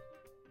want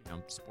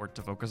sport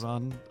to focus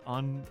on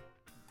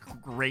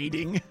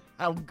grading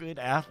how good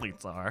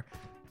athletes are,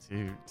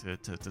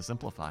 to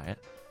simplify it.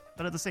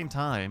 But at the same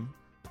time,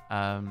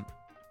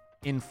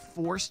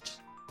 enforced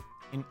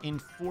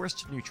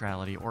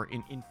neutrality or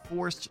in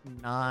enforced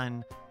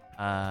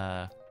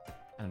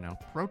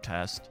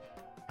protest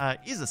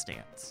is a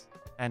stance,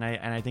 and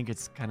I think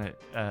it's kind of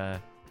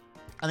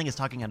I think it's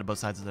talking out of both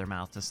sides of their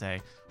mouth to say,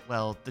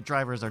 well, the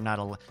drivers are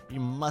not you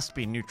must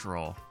be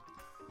neutral,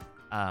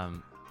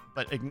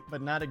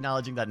 but not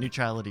acknowledging that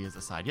neutrality is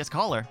a side. Yes,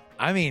 caller.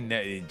 I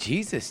mean,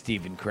 Jesus,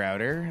 Steven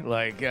Crowder,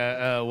 like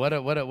what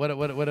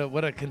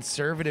a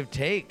conservative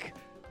take.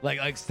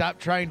 Like stop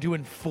trying to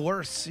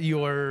enforce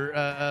your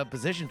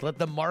positions. Let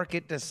the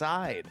market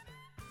decide.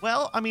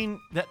 Well, I mean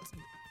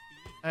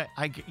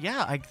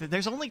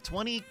there's only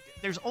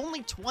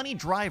 20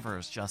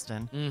 drivers,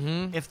 Justin.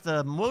 Mm-hmm. If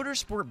the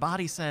motorsport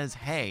body says,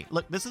 hey,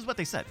 look, this is what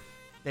they said.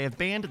 They have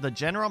banned the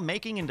general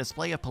making and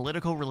display of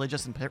political,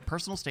 religious, and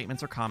personal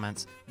statements or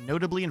comments,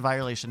 notably in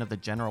violation of the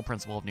general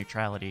principle of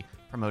neutrality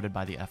promoted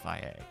by the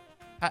FIA.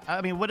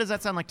 I mean, what does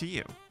that sound like to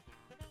you?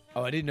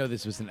 Oh, I didn't know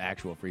this was an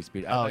actual free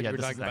speech. I Oh, thought yeah, you were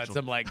this talking is about actual.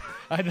 some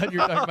I thought you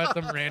were talking about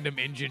some random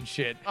engine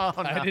shit. Oh,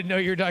 no. I didn't know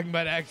you were talking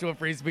about actual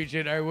free speech,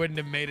 and I wouldn't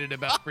have made it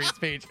about free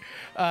speech.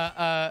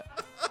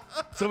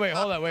 So wait,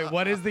 hold on. Wait,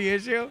 what is the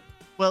issue?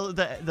 Well,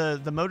 the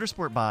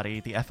motorsport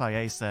body, the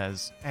FIA,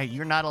 says, hey,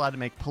 you're not allowed to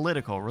make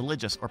political,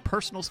 religious, or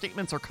personal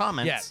statements or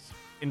comments Yes.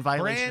 in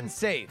violation Brand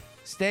safe.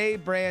 Stay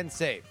brand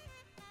safe.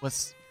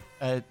 with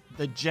the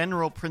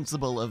general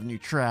principle of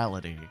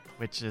neutrality,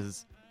 which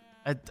is,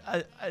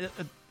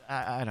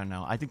 I don't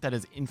know. I think that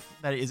is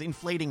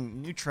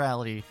inflating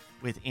neutrality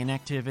with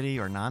inactivity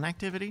or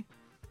non-activity.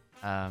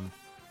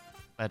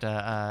 But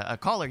a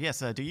caller, yes.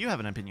 Do you have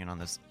an opinion on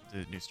this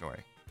news story?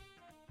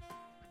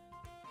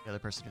 The other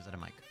person who's at a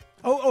mic.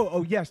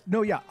 Oh, yes.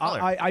 No, yeah,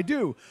 Caller. I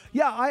do.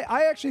 Yeah,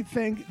 I actually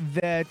think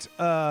that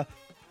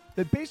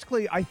that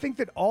basically, I think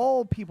that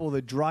all people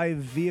that drive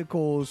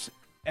vehicles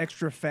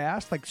extra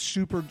fast, like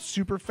super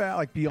fast,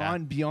 like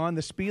beyond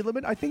the speed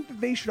limit, I think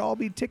that they should all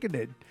be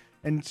ticketed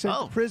and sent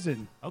Oh, to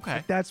prison. okay.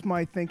 Like, that's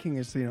my thinking.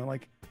 Is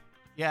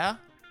Yeah.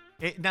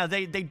 Now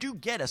they do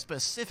get a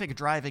specific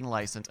driving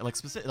license,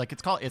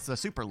 it's a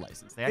super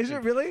license. They is actually,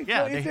 it really?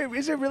 Yeah. No,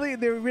 is it really?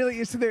 There really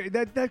is there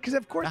that because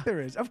of course there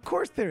is. Of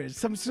course there is.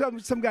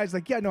 Some guys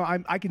like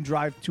I can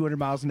drive 200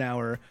 miles an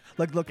hour.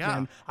 Like look, Yeah.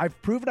 man,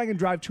 I've proven I can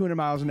drive 200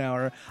 miles an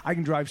hour. I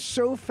can drive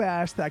so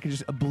fast that I can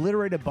just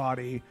obliterate a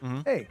body.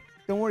 Hey,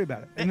 don't worry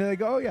about it. And then they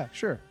go, oh yeah,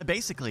 sure.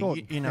 Basically, Cool.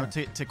 you know,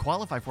 to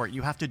qualify for it,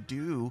 you have to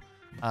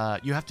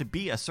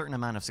be a certain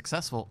amount of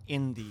successful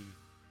in the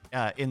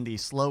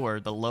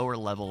lower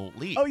level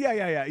league. Oh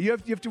yeah. You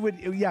have to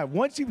win. Yeah,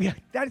 once you.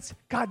 That's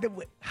God.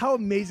 How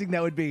amazing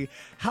that would be.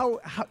 How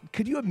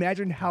could you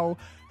imagine how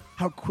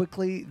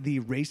quickly the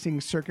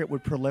racing circuit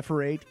would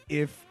proliferate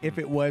if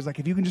it was like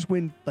if you can just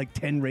win like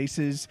 10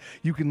 races,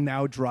 you can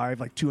now drive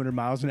like 200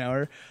 miles an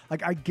hour.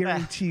 Like I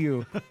guarantee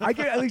you,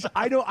 at least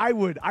I know I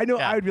would. I know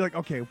Yeah. I would be like,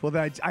 okay, well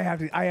then I have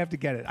to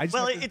get it. I just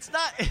Well, have to- it's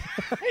not.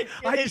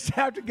 I just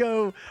have to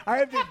go. I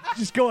have to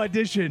just go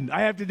audition.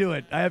 I have to do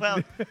it. I have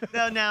Well,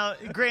 to. now,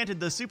 granted,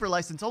 the super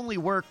license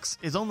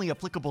is only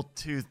applicable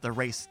to the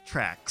race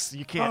tracks.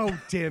 You can't. Oh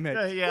damn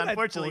it! Yeah, That's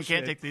unfortunately, you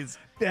can't bullshit. take these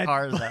That-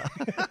 cars out.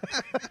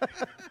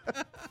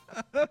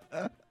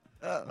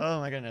 Oh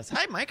my goodness!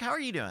 Hi, Mike. How are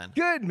you doing?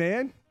 Good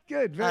man.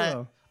 Good. Very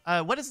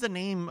well. What is the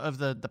name of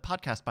the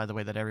podcast, by the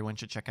way, that everyone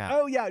should check out?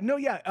 Oh yeah, no,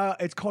 yeah.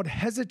 It's called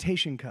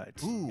Hesitation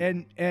Cuts,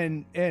 and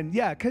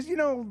yeah, because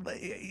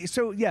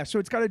so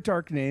it's got a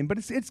dark name, but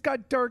it's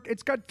got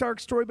dark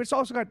story, but it's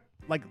also got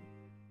like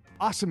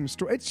awesome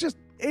story.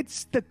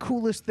 It's the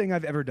coolest thing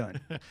I've ever done.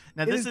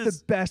 Now, It this is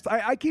the best.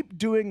 I keep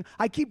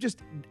just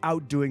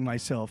outdoing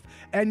myself.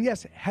 And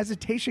yes,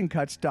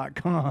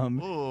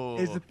 hesitationcuts.com Ooh.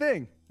 is the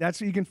thing. That's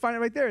where you can find it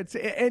right there. It's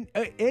and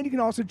you can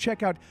also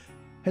check out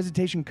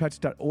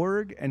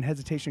hesitationcuts.org and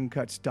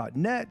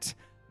hesitationcuts.net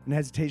and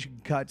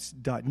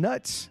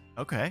hesitationcuts.nuts.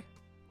 Okay.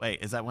 Wait,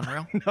 is that one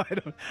real?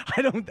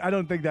 No, I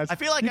don't think that's. I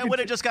feel like you I can would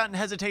have just gotten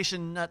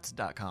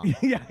hesitationnuts.com.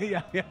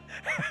 yeah.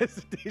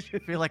 Hesitation.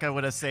 I feel like I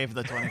would have saved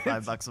the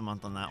 $25 a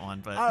month on that one,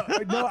 but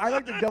No, I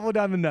like to double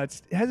down the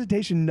nuts.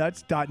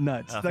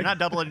 Hesitationnuts.nuts. if you're not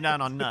doubling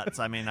down on nuts,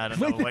 I mean, I don't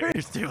know what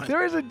you're doing.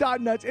 There is a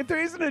dot nuts. If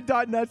there isn't a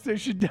dot nuts, there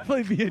should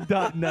definitely be a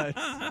dot nuts.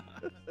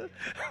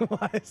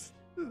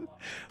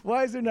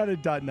 Why is there not a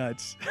dot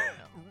nuts?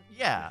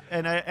 Yeah,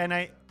 and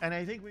I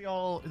think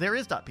there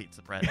is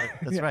 .pizza, Brett.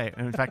 That's Yeah. right.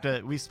 And in fact,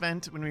 we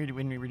spent when we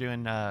were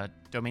doing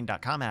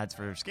domain.com ads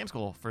for Scam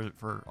School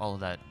for all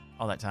that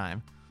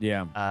time.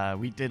 Yeah.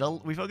 We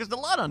focused a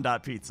lot on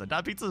 .pizza.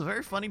 .pizza is a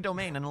very funny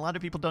domain, and a lot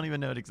of people don't even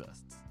know it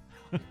exists.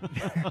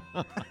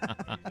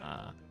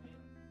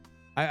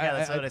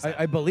 that's what I said.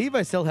 I believe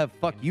I still have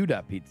fuck you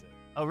pizza.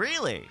 Oh,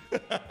 really?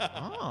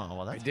 Oh,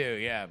 well, I that's do,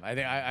 yeah.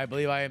 I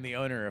believe I am the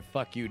owner of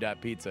fuck you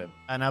pizza.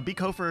 Now, B.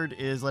 Coford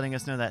is letting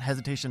us know that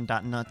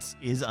hesitation.nuts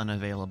is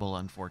unavailable,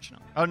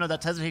 unfortunately. Oh, no,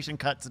 that's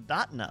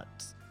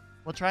hesitationcuts.nuts.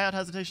 Well, try out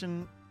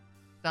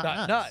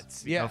hesitation.nuts.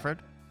 Nuts, B. yeah. Coford,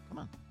 come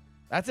on.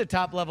 That's a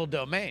top level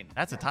domain.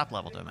 That's a top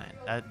level domain.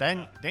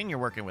 Then you're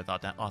working with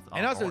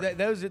And also,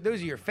 those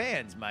are your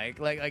fans, Mike.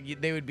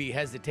 They would be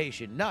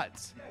hesitation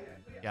nuts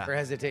yeah. for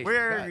hesitation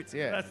We're- nuts.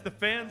 Yeah. That's the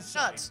fans.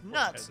 nuts.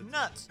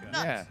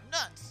 Yeah.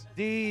 Nuts.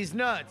 D's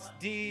nuts.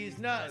 D's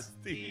nuts.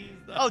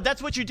 Oh,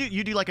 that's what you do.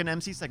 You do like an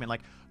MC segment,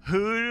 like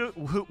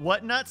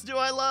what nuts do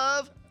I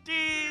love?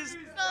 These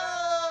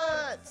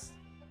nuts.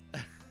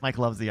 Mike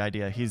loves the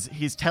idea.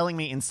 He's telling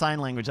me in sign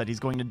language that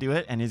he's going to do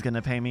it, and he's going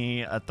to pay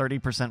me a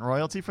 30%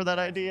 royalty for that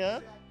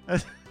idea.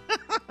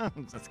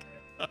 I'm just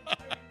kidding.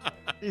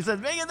 He says,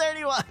 make it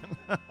 31.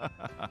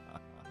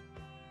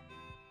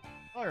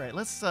 All right,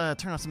 let's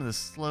turn off some of this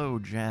slow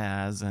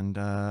jazz and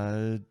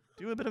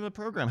do a bit of a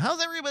program.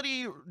 How's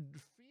everybody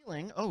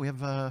feeling? Oh,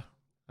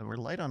 we're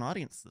light on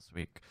audience this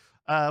week.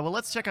 Well,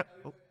 let's check out.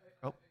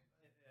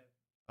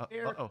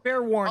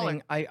 Fair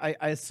warning.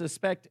 I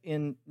suspect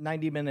in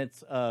 90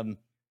 minutes, a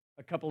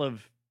couple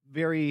of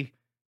very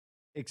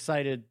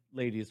excited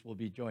ladies will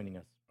be joining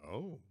us.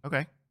 Oh.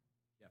 Okay.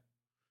 Yeah.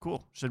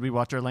 Cool. Should we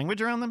watch our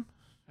language around them?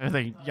 Are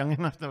they young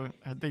enough to?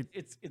 Are they?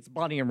 It's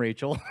Bonnie and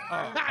Rachel.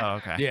 Oh,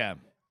 okay. Yeah.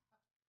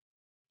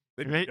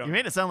 You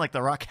made it sound like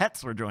the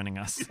Rockettes were joining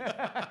us.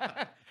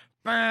 I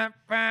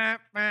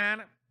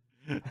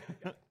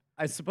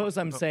suppose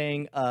I'm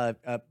saying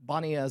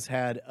Bonnie has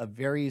had a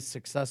very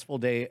successful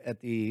day at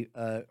the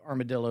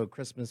Armadillo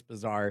Christmas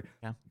Bazaar.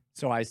 Yeah.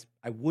 So I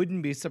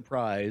wouldn't be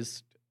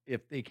surprised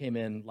if they came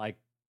in like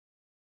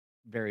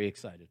very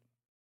excited.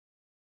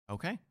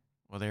 Okay.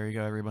 Well, there you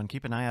go, everyone.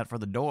 Keep an eye out for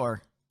the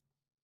door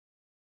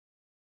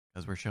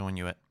because we're showing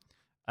you it.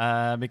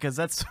 Because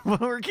that's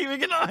what we're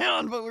keeping an eye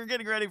on, but we're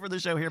getting ready for the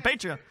show here.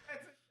 Patreon.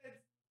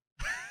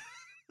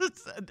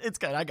 It's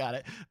good. I got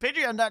it.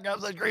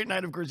 Patreon.com/Great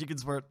Night. Of course, you can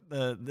support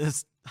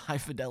this high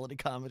fidelity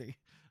comedy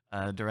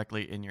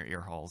directly in your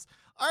ear holes.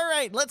 All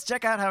right, let's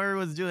check out how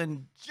everyone's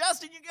doing.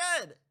 Justin, you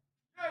good?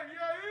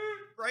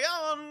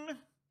 Ryan.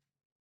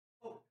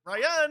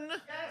 Ryan.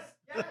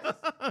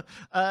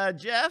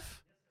 Yes.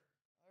 Jeff.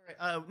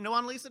 All right. No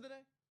Annalisa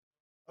today?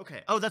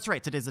 Okay. Oh, that's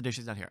right. Today's the day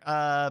she's not here.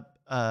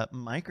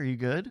 Mike, are you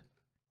good?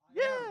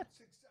 Yeah.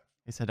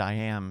 He said, I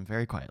am,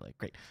 very quietly.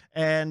 Great.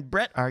 And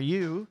Brett, are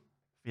you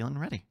feeling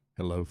ready?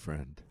 Hello,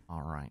 friend.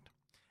 All right.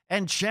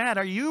 And Chad,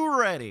 are you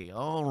ready?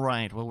 All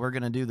right. Well, we're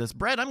going to do this.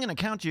 Brett, I'm going to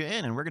count you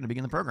in, and we're going to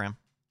begin the program.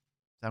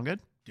 Sound good?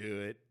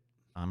 Do it.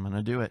 I'm going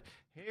to do it.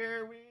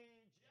 Here we